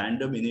a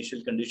random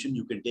initial condition,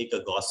 you can take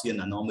a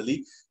Gaussian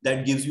anomaly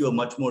that gives you a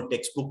much more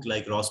textbook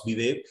like Rossby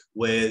wave,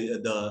 where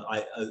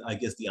I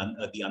guess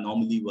the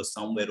anomaly was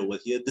somewhere over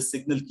here. The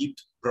signal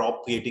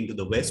propagating to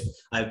the west.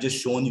 I've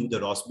just shown you the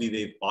Rossby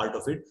wave part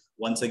of it.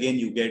 Once again,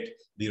 you get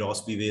the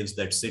Rossby waves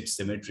that sit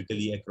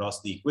symmetrically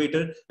across the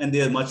equator, and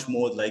they are much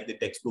more like the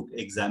textbook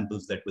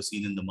examples that were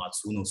seen in the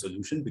Matsuno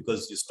solution,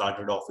 because you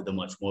started off with a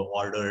much more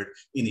ordered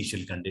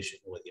initial condition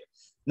over here.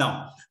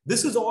 Now,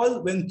 this is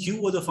all when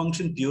Q was a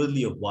function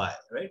purely of Y,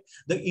 right?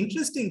 The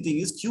interesting thing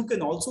is Q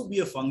can also be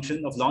a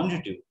function of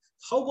longitude.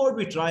 How about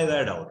we try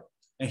that out?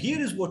 And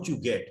here is what you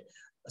get.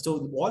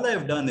 So all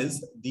I've done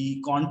is the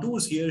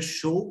contours here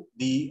show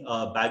the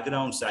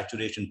background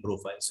saturation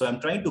profile. So I'm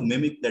trying to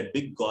mimic that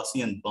big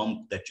Gaussian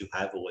bump that you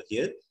have over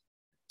here.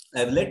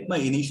 I've let my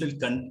initial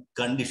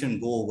condition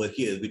go over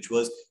here, which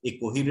was a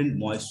coherent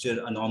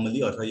moisture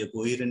anomaly, or a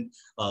coherent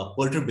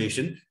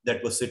perturbation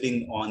that was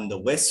sitting on the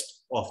west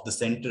of the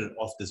center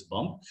of this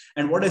bump.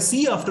 And what I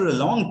see after a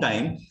long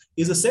time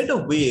is a set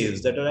of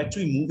waves that are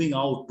actually moving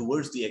out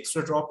towards the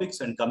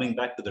extratropics and coming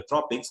back to the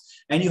tropics.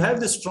 And you have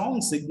this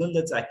strong signal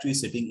that's actually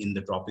sitting in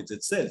the tropics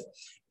itself.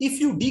 If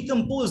you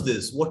decompose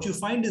this, what you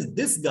find is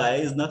this guy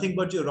is nothing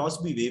but your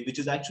Rossby wave, which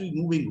is actually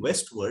moving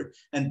westward.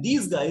 And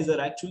these guys are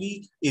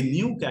actually a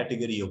new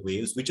category of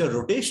waves, which are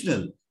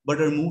rotational, but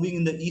are moving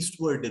in the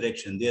eastward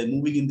direction. They are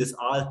moving in this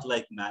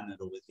arc-like manner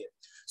over here.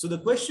 So the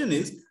question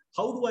is,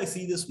 how do I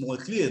see this more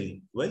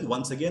clearly? Well,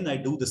 once again, I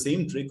do the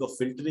same trick of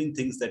filtering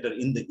things that are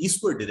in the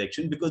eastward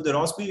direction, because the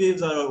Rossby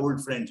waves are our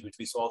old friends, which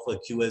we saw for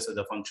QS as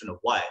a function of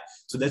Y.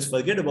 So let's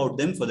forget about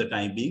them for the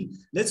time being.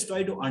 Let's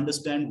try to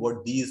understand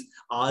what these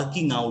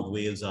arcing out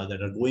waves are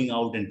that are going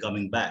out and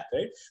coming back,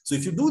 right? So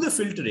if you do the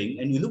filtering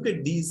and you look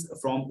at these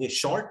from a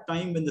short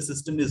time when the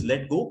system is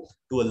let go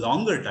to a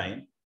longer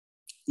time,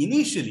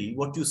 initially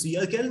what you see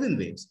are Kelvin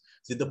waves.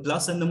 See the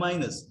plus and the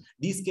minus.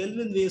 These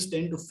Kelvin waves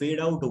tend to fade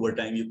out over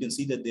time. You can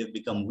see that they've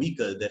become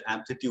weaker, their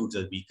amplitudes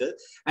are weaker.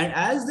 And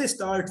as they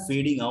start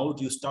fading out,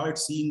 you start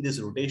seeing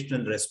this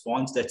rotational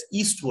response that's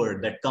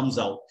eastward that comes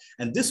out.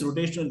 And this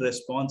rotational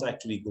response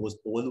actually goes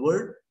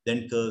poleward,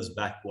 then curves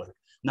backward.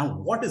 Now,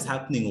 what is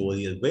happening over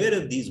here? Where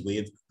have these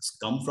waves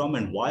come from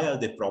and why are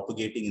they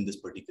propagating in this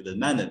particular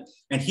manner?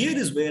 And here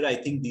is where I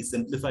think these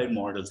simplified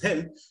models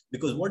help,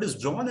 because what is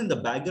drawn in the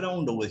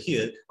background over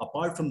here,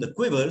 apart from the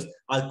quivers,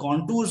 are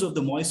contours of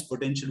the moist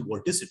potential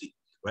vorticity.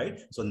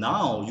 Right? So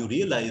now you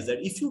realize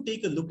that if you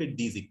take a look at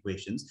these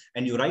equations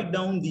and you write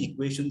down the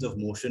equations of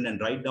motion and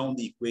write down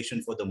the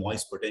equation for the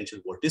moist potential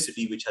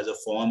vorticity, which has a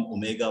form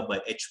omega by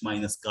h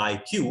minus chi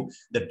q,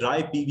 the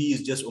dry PV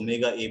is just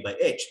omega a by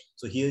h.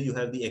 So here you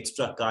have the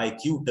extra chi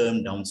q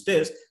term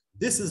downstairs.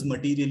 This is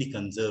materially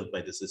conserved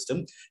by the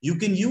system. You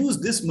can use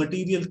this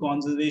material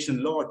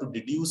conservation law to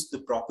deduce the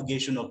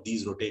propagation of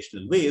these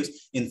rotational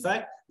waves. In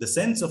fact, the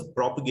sense of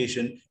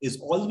propagation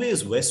is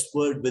always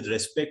westward with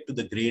respect to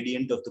the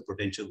gradient of the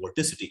potential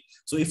vorticity.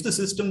 So if the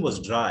system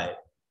was dry,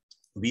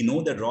 we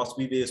know that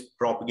Rossby waves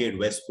propagate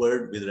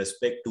westward with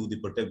respect to the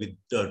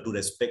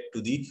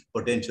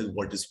potential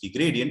vorticity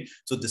gradient.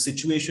 So the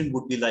situation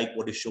would be like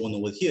what is shown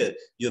over here.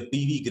 Your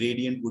PV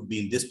gradient would be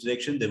in this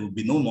direction. There would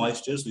be no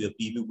moisture, so your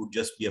PV would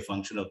just be a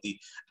function of the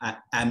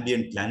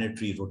ambient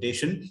planetary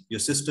rotation. Your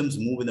systems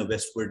move in a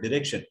westward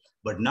direction.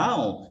 But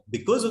now,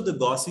 because of the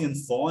Gaussian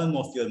form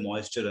of your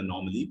moisture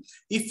anomaly,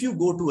 if you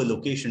go to a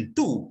location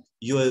 2,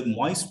 your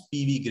moist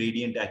PV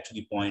gradient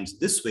actually points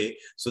this way.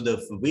 So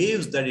the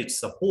waves that it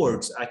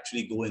supports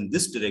actually go in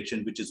this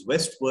direction, which is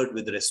westward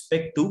with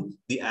respect to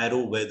the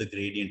arrow where the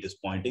gradient is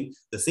pointing.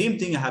 The same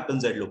thing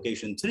happens at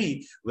location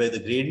 3, where the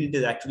gradient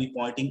is actually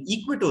pointing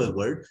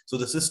equatorward. So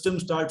the system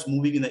starts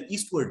moving in an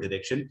eastward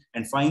direction.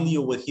 And finally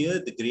over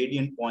here, the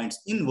gradient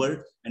points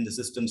inward and the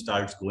system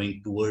starts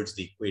going towards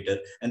the equator.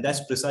 And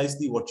that's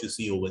precisely what you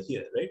see over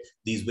here, right?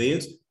 These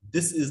waves,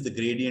 this is the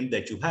gradient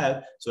that you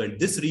have. So at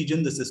this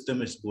region, the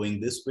system is going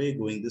this way,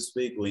 going this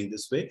way, going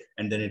this way,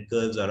 and then it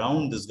curves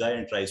around this guy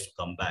and tries to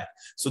come back.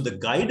 So the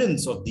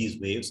guidance of these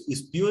waves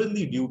is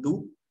purely due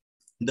to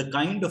the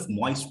kind of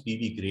moist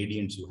PV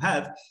gradients you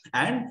have.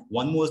 And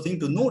one more thing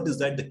to note is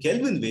that the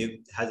Kelvin wave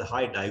has a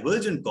high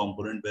divergent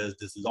component, whereas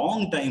this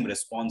long time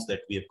response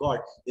that we have got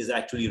is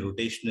actually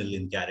rotational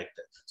in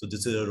character. So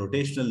this is a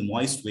rotational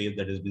moist wave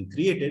that has been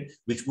created,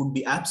 which would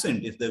be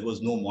absent if there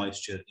was no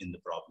moisture in the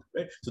problem,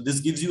 right? So this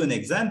gives you an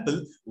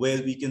example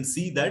where we can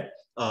see that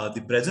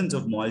the presence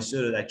of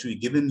moisture has actually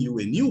given you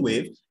a new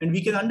wave, and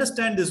we can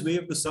understand this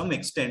wave to some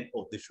extent.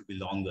 Oh, this should be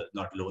longer,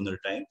 not longer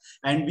time.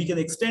 And we can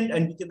extend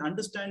and we can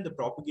understand the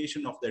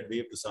propagation of that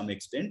wave to some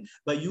extent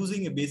by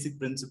using a basic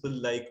principle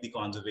like the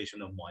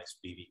conservation of moist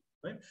PV.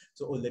 Right?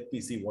 So let me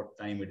see what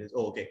time it is.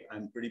 Oh, okay,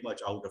 I'm pretty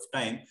much out of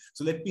time.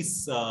 So let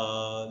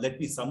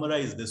me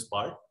summarize this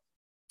part.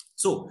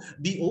 So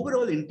the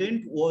overall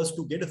intent was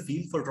to get a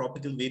feel for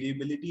tropical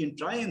variability and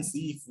try and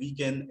see if we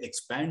can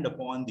expand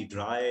upon the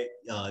dry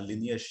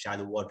linear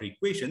shallow water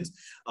equations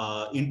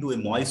into a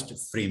moist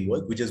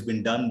framework, which has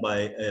been done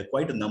by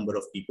quite a number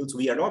of people. So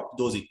we adopt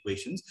those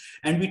equations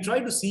and we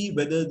try to see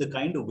whether the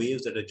kind of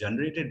waves that are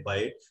generated by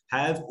it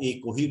have a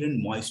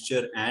coherent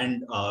moisture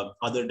and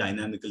other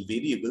dynamical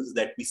variables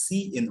that we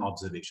see in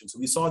observation. So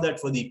we saw that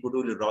for the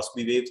equatorial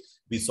Rossby waves,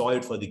 we saw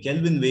it for the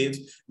Kelvin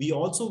waves. We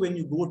also, when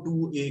you go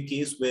to a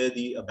case where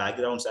the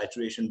background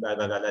saturation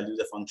value is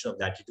a function of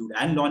latitude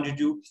and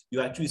longitude,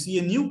 you actually see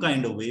a new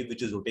kind of wave,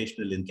 which is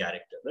rotational in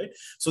character, right?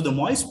 So the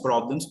moist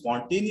problem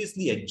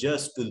spontaneously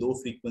adjusts to low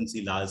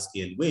frequency, large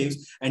scale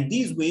waves. And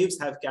these waves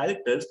have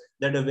characters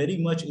that are very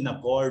much in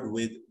accord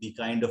with the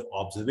kind of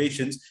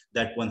observations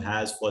that one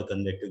has for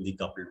convectively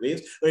coupled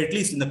waves, or at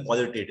least in a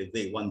qualitative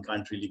way. One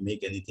can't really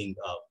make anything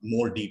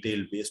more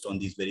detailed based on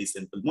these very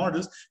simple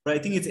models, but I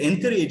think it's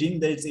encouraging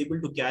that it's able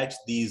to catch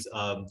these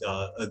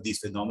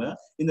phenomena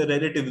in a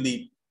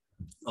relatively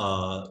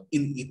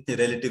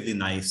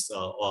nice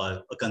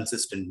or a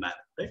consistent manner,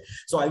 right?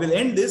 So I will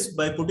end this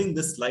by putting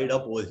this slide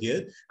up over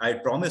here. I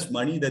promised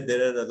Mani that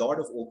there are a lot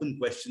of open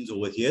questions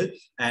over here.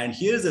 And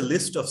here's a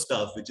list of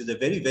stuff, which is a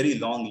very, very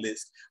long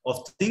list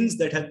of things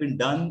that have been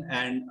done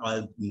and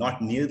are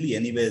not nearly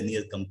anywhere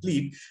near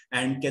complete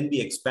and can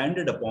be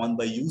expanded upon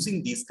by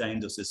using these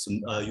kinds of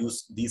systems,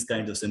 these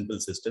kinds of simple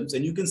systems.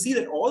 And you can see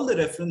that all the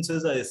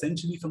references are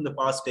essentially from the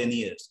past 10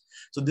 years.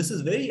 So this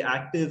is very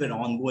active and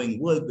ongoing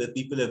work where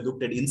people have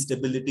looked at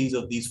instabilities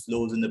of these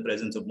flows in the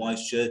presence of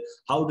moisture.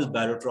 How does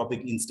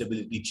barotropic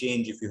instability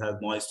change if you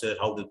have moisture?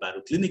 How does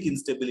baroclinic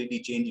instability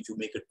change if you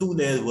make a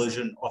two-layer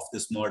version of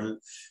this model?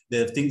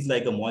 There are things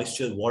like a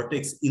moisture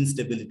vortex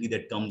instability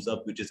that comes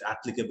up, which is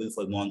applicable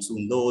for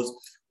monsoon lows.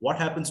 What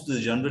happens to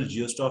the general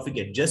geostrophic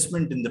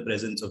adjustment in the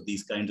presence of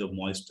these kinds of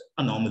moist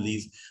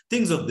anomalies,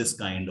 things of this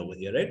kind over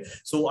here, right?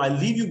 So I'll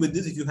leave you with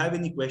this. If you have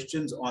any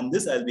questions on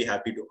this, I'll be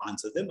happy to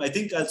answer them. I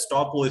think I'll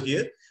stop over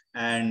here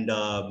and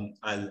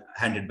I'll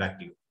hand it back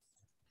to you.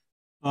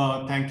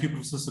 Thank you,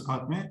 Professor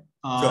Sukhatme.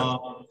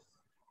 Sure.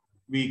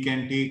 We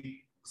can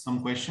take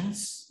some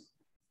questions.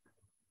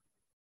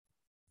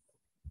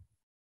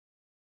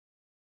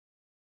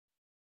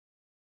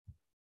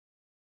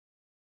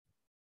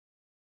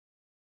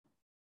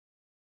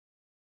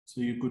 So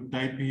you could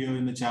type here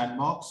in the chat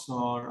box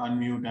or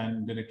unmute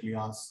and directly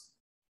ask.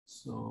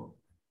 So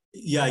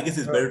yeah, I guess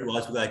it's better to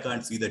ask because I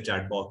can't see the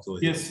chat box over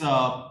yes, here.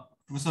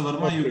 Professor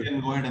Verma, okay. You can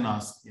go ahead and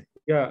ask.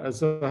 Yeah.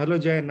 So hello,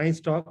 Jay. Nice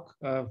talk.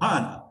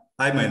 Hi,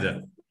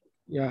 Mahendra.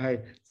 Yeah, hi.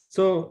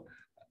 So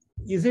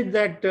is it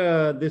that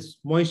this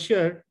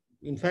moisture,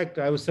 in fact,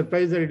 I was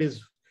surprised that it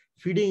is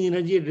feeding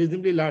energy at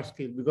reasonably large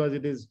scale because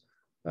it is,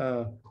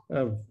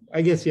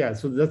 I guess, yeah.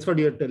 So that's what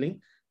you're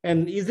telling.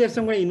 And is there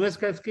some kind of inverse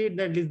cascade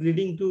that is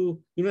leading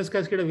to inverse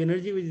cascade of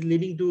energy, which is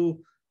leading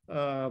to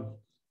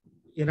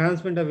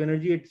enhancement of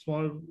energy at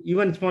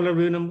even smaller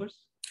wave numbers?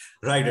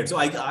 Right. So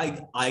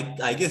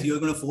I guess you're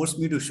going to force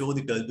me to show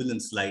the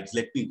turbulence slides.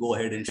 Let me go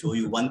ahead and show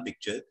you one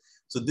picture.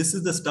 So this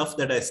is the stuff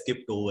that I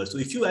skipped over. So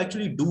if you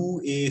actually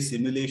do a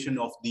simulation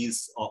of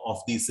these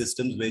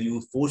systems where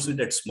you force it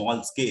at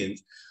small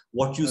scales,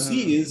 what you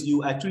see is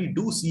you actually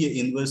do see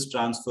an inverse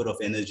transfer of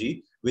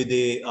energy with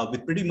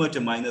pretty much a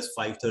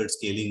 -5/3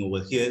 scaling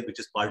over here, which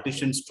is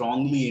partitioned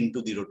strongly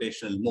into the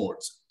rotational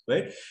modes.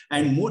 Right?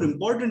 And more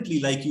importantly,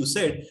 like you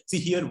said, see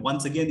here,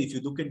 once again, if you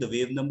look at the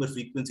wave number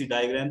frequency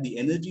diagram, the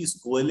energy is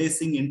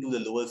coalescing into the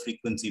lower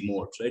frequency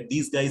modes, right?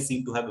 These guys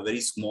seem to have a very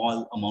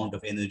small amount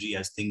of energy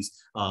as things,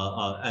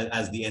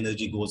 as the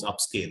energy goes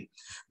upscale.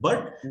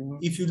 But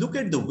if you look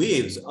at the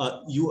waves,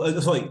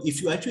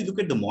 if you actually look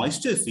at the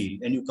moisture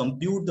field and you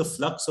compute the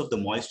flux of the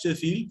moisture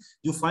field,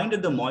 you find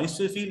that the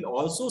moisture field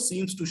also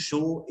seems to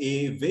show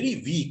a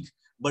very weak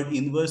but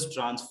inverse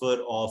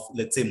transfer of,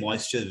 let's say,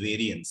 moisture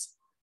variance.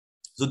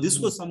 So this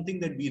was something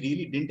that we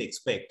really didn't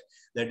expect.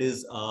 That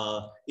is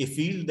a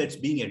field that's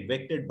being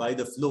advected by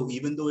the flow,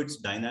 even though it's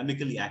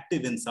dynamically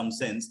active in some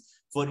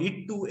sense. For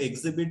it to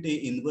exhibit an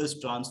inverse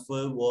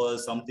transfer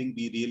was something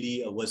we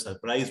really were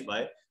surprised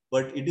by.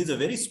 But it is a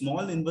very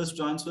small inverse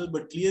transfer,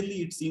 but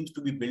clearly it seems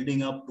to be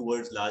building up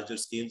towards larger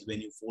scales when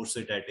you force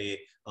it at a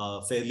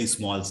fairly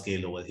small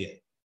scale over here.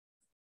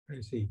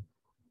 I see.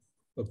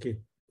 Okay.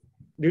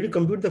 Did you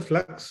compute the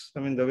flux? I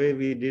mean, the way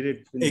we did it.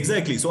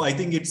 Exactly. So I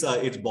think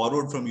it's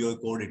borrowed from your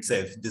code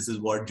itself. This is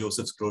what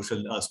Joseph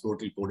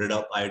Sprotel coded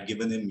up. I had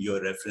given him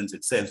your reference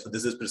itself. So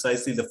this is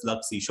precisely the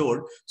flux he showed.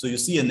 So you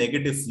see a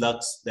negative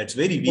flux that's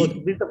very weak.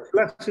 Oh, this the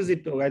flux is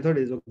it? Oh, I thought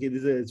it's okay.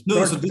 This is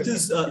no. So this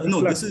is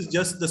this is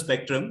just the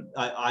spectrum.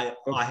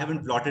 I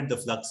haven't plotted the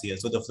flux here.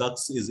 So the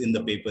flux is in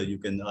the paper. You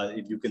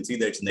can see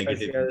that it's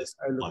negative.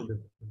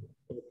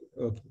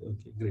 Okay.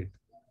 Great.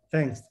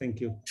 Thanks.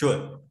 Thank you.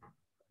 Sure.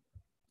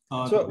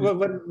 So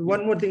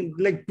one more thing,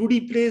 like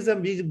 2D plays a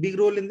big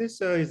role in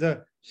this. Is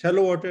a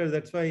shallow water.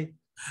 That's why.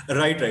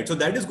 Right. So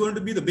that is going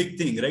to be the big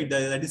thing, right?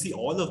 That is, see,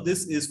 all of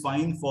this is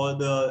fine for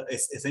the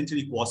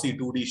essentially quasi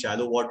 2D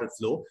shallow water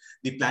flow.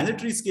 The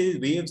planetary scale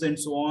waves and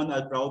so on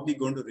are probably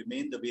going to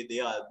remain the way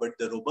they are, but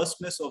the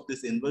robustness of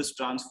this inverse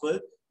transfer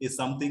is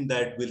something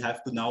that will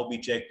have to now be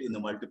checked in the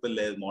multiple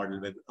layer model,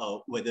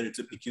 whether it's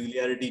a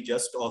peculiarity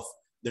just of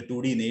the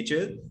 2D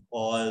nature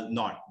or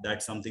not.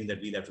 That's something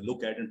that we'll have to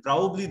look at. And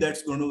probably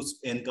that's going to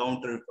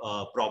encounter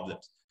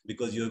problems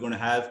because you're going to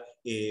have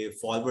a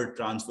forward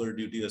transfer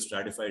due to a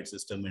stratified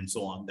system and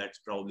so on. That's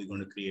probably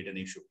going to create an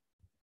issue.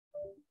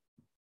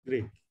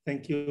 Great.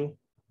 Thank you.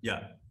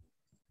 Yeah.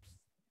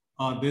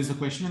 There's a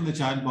question in the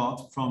chat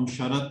box from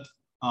Sharath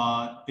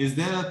is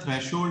there a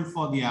threshold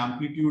for the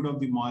amplitude of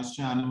the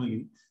moisture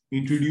anomaly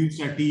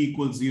introduced at t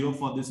equals 0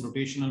 for this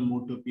rotational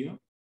mode to appear?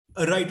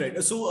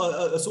 Right.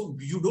 So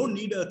you don't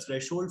need a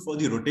threshold for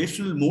the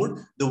rotational mode.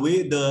 The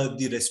way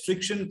the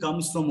restriction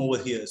comes from over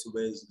here. So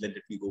let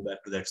me go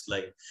back to that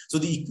slide. So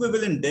the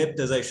equivalent depth,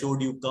 as I showed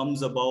you,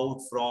 comes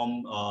about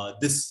from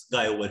this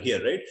guy over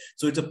here, right?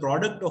 So it's a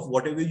product of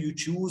whatever you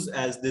choose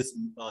as this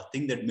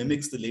thing that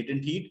mimics the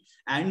latent heat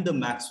and the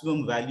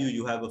maximum value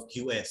you have of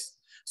QS.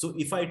 So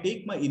if I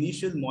take my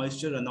initial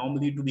moisture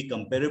anomaly to be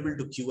comparable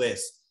to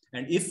QS,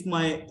 and if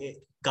my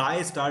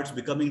chi starts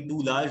becoming too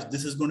large,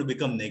 this is going to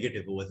become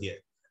negative over here,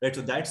 right?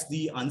 So that's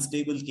the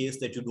unstable case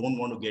that you don't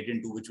want to get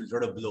into, which will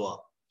sort of blow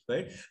up,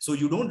 right? So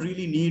you don't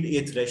really need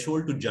a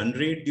threshold to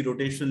generate the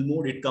rotational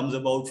mode. It comes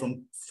about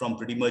from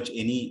pretty much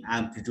any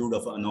amplitude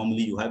of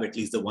anomaly you have, at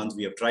least the ones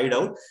we have tried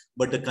out.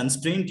 But the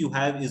constraint you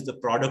have is the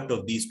product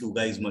of these two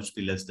guys must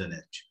be less than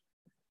H.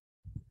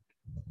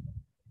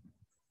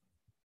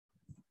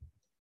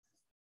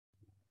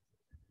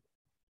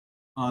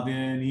 Are there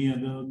any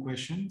other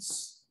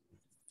questions?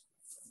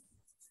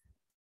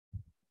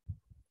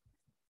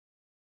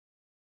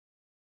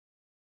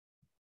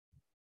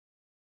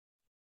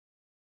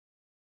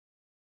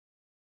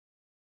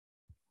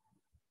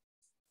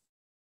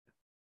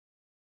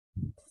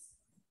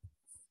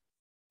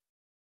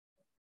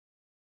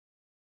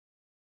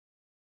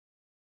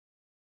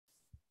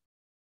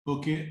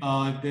 Okay,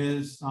 if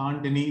there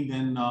aren't any,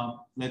 then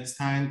let's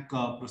thank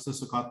Professor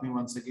Sukhatme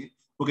once again.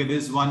 Okay,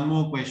 there's one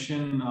more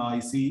question. I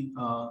see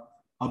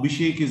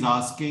Abhishek is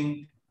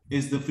asking,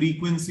 is the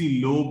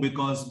frequency low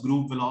because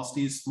group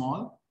velocity is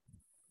small?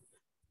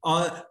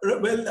 I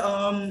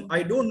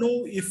don't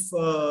know if,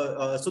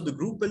 so the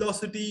group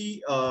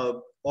velocity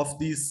of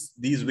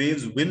these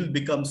waves will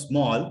become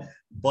small,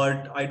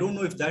 but I don't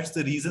know if that's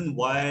the reason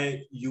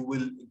why you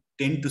will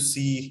tend to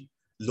see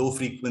low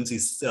frequency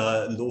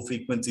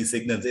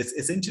signals. It's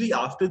essentially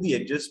after the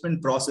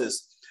adjustment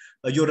process.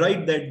 You're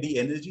right that the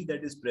energy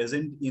that is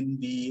present in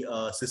the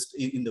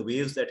in the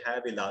waves that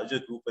have a larger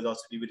group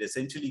velocity will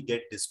essentially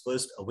get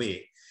dispersed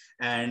away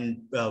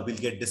and will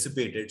get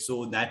dissipated.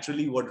 So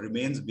naturally, what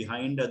remains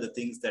behind are the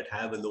things that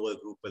have a lower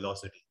group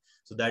velocity.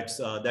 So that's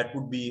that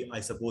would be,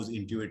 I suppose,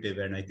 intuitive,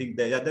 and I think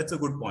that, yeah, that's a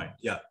good point.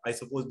 Yeah, I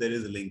suppose there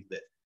is a link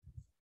there.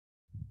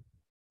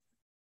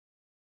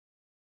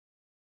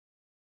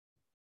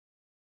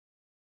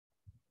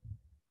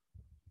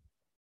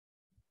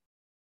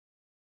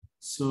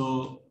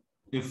 So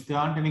if there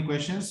aren't any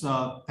questions,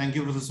 thank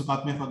you, Professor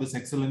Sukhatme, for this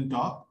excellent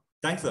talk.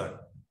 Thanks, sir.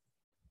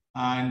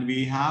 And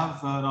we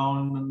have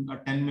around a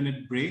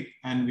 10-minute break,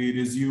 and we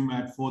resume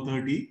at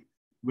 4:30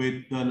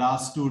 with the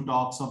last two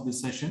talks of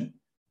this session,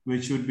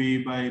 which would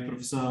be by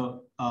Professor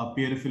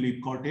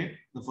Philippe,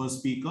 the first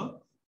speaker,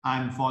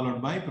 and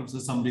followed by Professor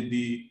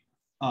Samriddhi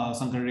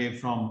Sankare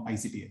from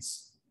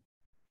ICTS.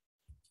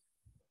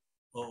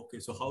 Okay,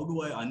 so how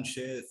do I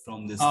unshare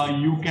from this?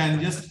 You can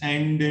just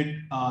end it.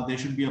 There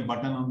should be a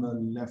button on the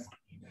left.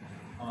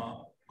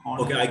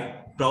 Okay,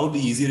 probably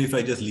easier if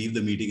I just leave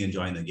the meeting and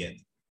join again.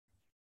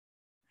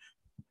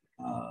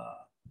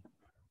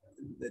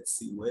 Let's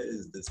see, where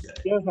is this guy?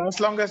 Yes, as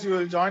long as you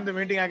will join the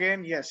meeting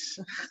again, yes.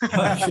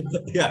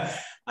 Yeah,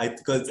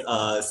 because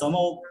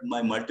somehow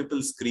my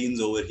multiple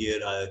screens over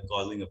here are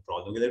causing a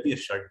problem. Okay, let me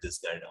shut this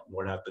guy down.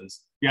 What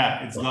happens?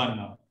 Yeah, it's gone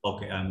now.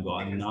 Okay, I'm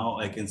gone. Now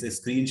I can say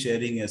screen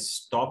sharing has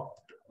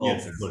stopped. Oh,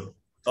 yes. Good.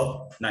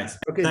 Oh, nice.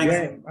 Okay,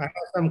 yeah, I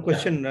have some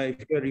question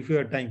if you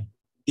have time.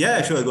 Yeah,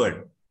 sure, go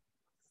ahead.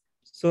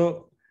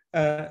 So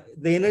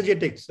the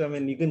energetics, I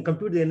mean, you can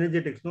compute the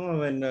energetics, no?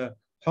 I mean,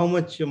 how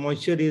much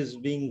moisture is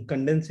being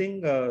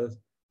condensing.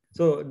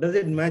 So does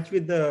it match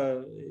with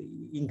the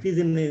increase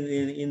in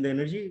the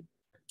energy?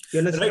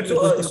 Right.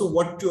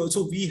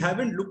 So we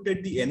haven't looked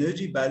at the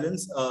energy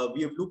balance.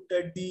 We have looked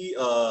at the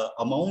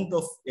amount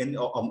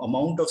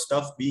of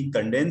stuff being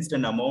condensed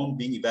and amount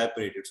being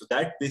evaporated. So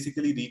that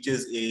basically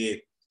reaches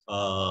a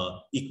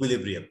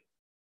equilibrium.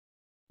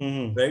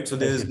 Mm-hmm. Right. So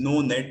there is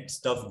no net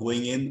stuff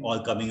going in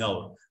or coming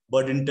out.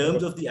 But in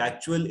terms of the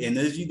actual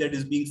energy that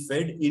is being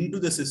fed into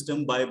the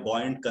system by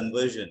buoyant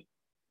conversion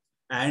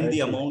and the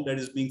amount that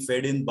is being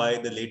fed in by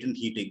the latent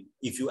heating,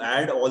 if you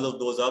add all of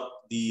those up,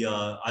 we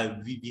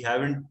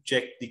haven't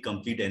checked the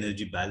complete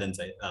energy balance.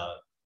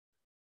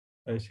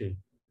 I see.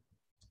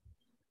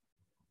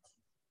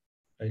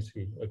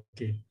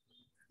 Okay.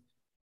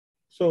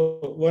 So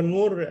one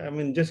more, I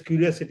mean, just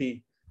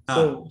curiosity.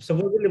 So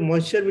supposedly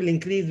moisture will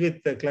increase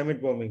with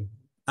climate warming.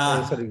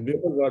 Global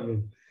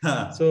warming.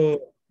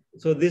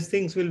 So these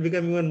things will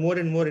become even more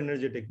and more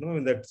energetic. No, I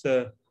mean, that's.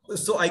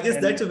 So I guess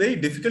that's a very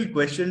difficult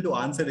question to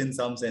answer in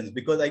some sense,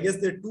 because I guess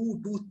there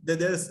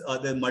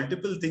are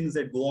multiple things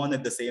that go on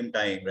at the same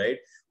time, right?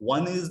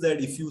 One is that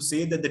if you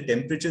say that the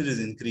temperature is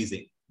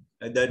increasing,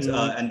 and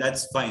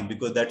that's fine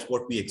because that's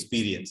what we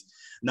experience.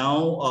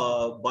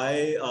 Now,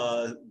 by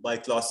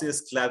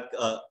Clausius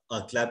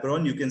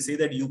Clapeyron, you can say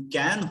that you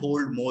can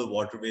hold more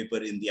water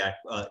vapor in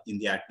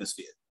the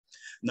atmosphere.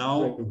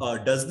 Now,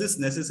 does this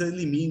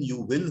necessarily mean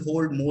you will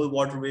hold more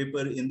water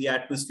vapor in the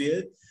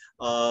atmosphere?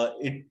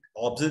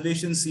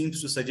 observation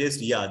seems to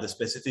suggest, yeah, the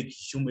specific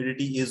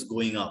humidity is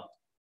going up.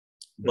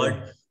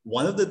 But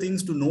one of the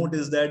things to note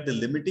is that the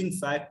limiting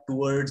fact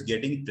towards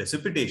getting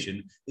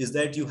precipitation is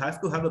that you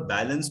have to have a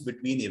balance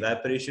between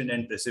evaporation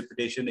and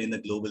precipitation in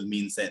a global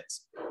mean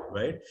sense,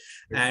 right?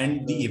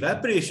 And the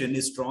evaporation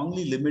is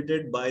strongly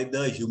limited by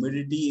the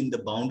humidity in the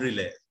boundary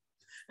layer.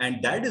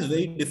 And that is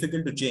very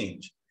difficult to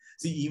change.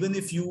 See, even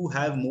if you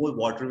have more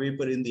water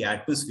vapor in the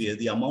atmosphere,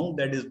 the amount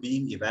that is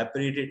being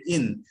evaporated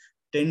in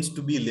tends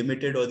to be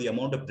limited, or the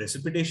amount of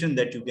precipitation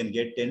that you can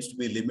get tends to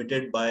be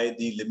limited by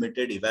the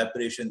limited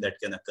evaporation that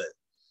can occur.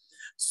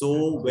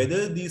 So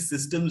whether these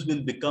systems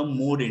will become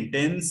more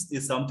intense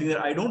is something that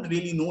I don't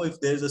really know if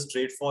there's a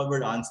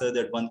straightforward answer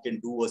that one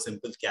can do a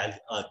simple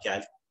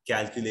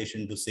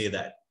calculation to say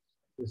that.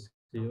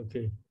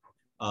 Okay.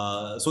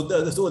 So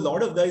a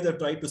lot of guys have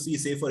tried to see,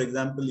 say, for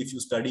example, if you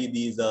study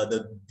these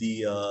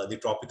the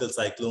tropical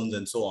cyclones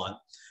and so on,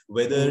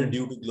 whether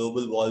due to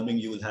global warming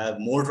you will have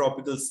more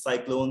tropical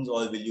cyclones,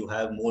 or will you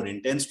have more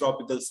intense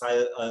tropical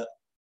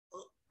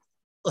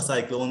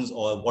cyclones,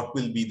 or what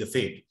will be the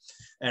fate?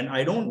 And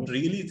I don't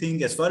really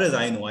think, as far as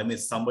I know, I mean,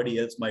 somebody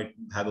else might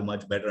have a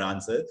much better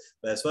answer,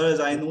 but as far as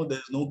I know,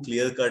 there's no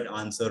clear-cut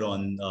answer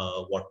on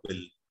what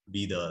will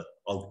be the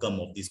outcome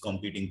of these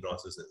competing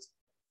processes.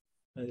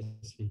 I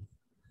see.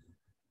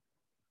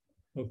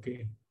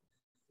 Okay.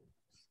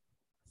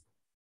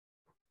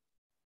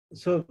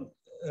 So,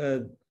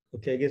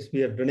 okay, I guess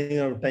we are running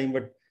out of time,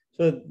 but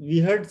so we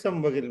heard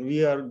some,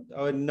 we are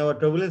in our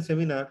turbulence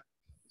seminar.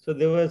 So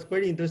there was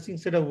quite an interesting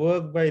set of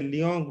work by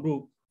Lyon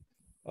group,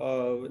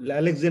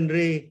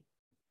 Alexandre.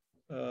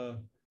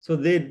 So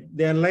they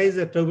analyze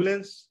the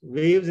turbulence,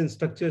 waves, and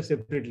structure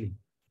separately.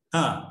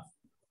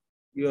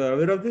 You are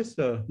aware of this?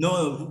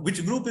 No,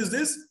 which group is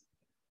this?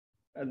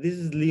 This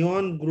is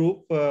Lyon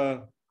group,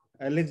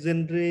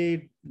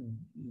 Alexandre.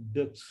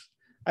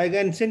 I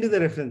can send you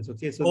the reference.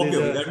 Okay, so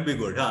okay, that would be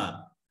good.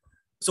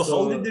 So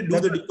how did they do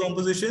the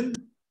decomposition?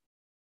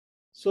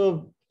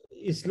 So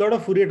it's a lot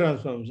of Fourier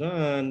transforms,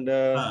 and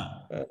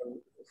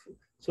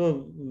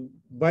so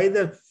by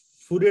the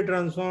Fourier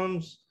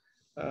transforms,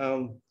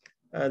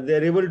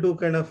 they're able to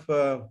kind of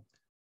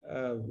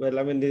well,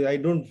 I mean, I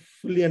don't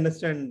fully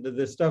understand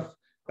the stuff.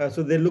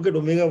 So they look at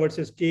omega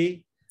versus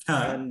k,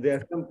 and there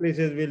are some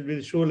places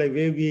will show like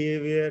wave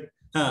behavior.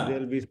 There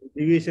will be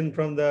deviation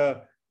from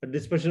the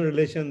dispersion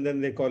relation. Then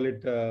they call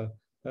it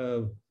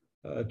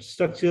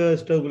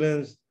structures,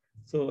 turbulence.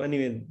 So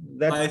anyway,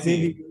 that may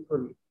be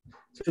useful.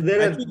 So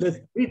there are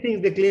the three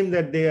things they claim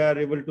that they are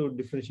able to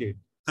differentiate.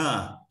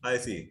 I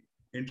see.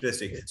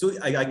 Interesting. So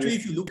actually,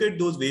 if you look at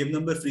those wave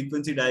number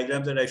frequency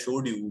diagrams that I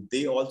showed you,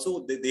 they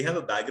also they have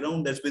a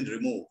background that's been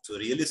removed. So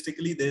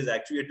realistically, there is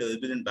actually a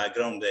turbulent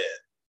background there.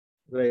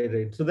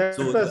 Right. So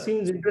that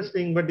seems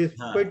interesting, but it's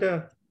quite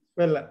a,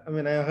 well, I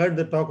mean, I heard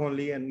the talk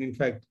only, and in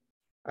fact,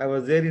 I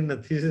was there in the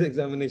thesis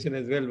examination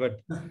as well.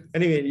 But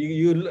anyway,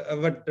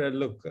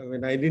 look, I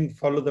mean, I didn't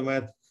follow the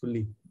math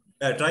fully.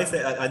 Try.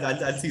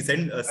 I'll see.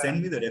 Send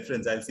me the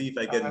reference. I'll see if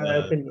I can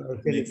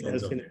make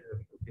sense of it.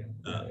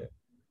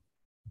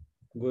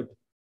 Good.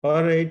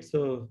 All right.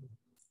 So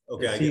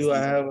okay. See you. I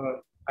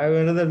have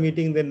another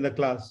meeting then in the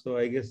class, so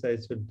I guess I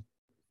should.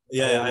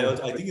 Yeah.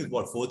 I think it's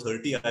what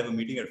 4:30. I have a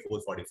meeting at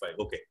 4:45.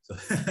 Okay. So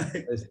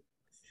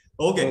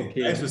okay.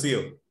 Nice to see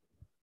you.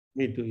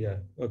 Me too. Yeah.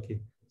 Okay.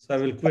 So I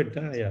will quit.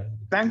 Yeah.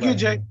 Thank you,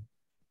 Jay.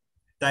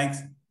 Thanks.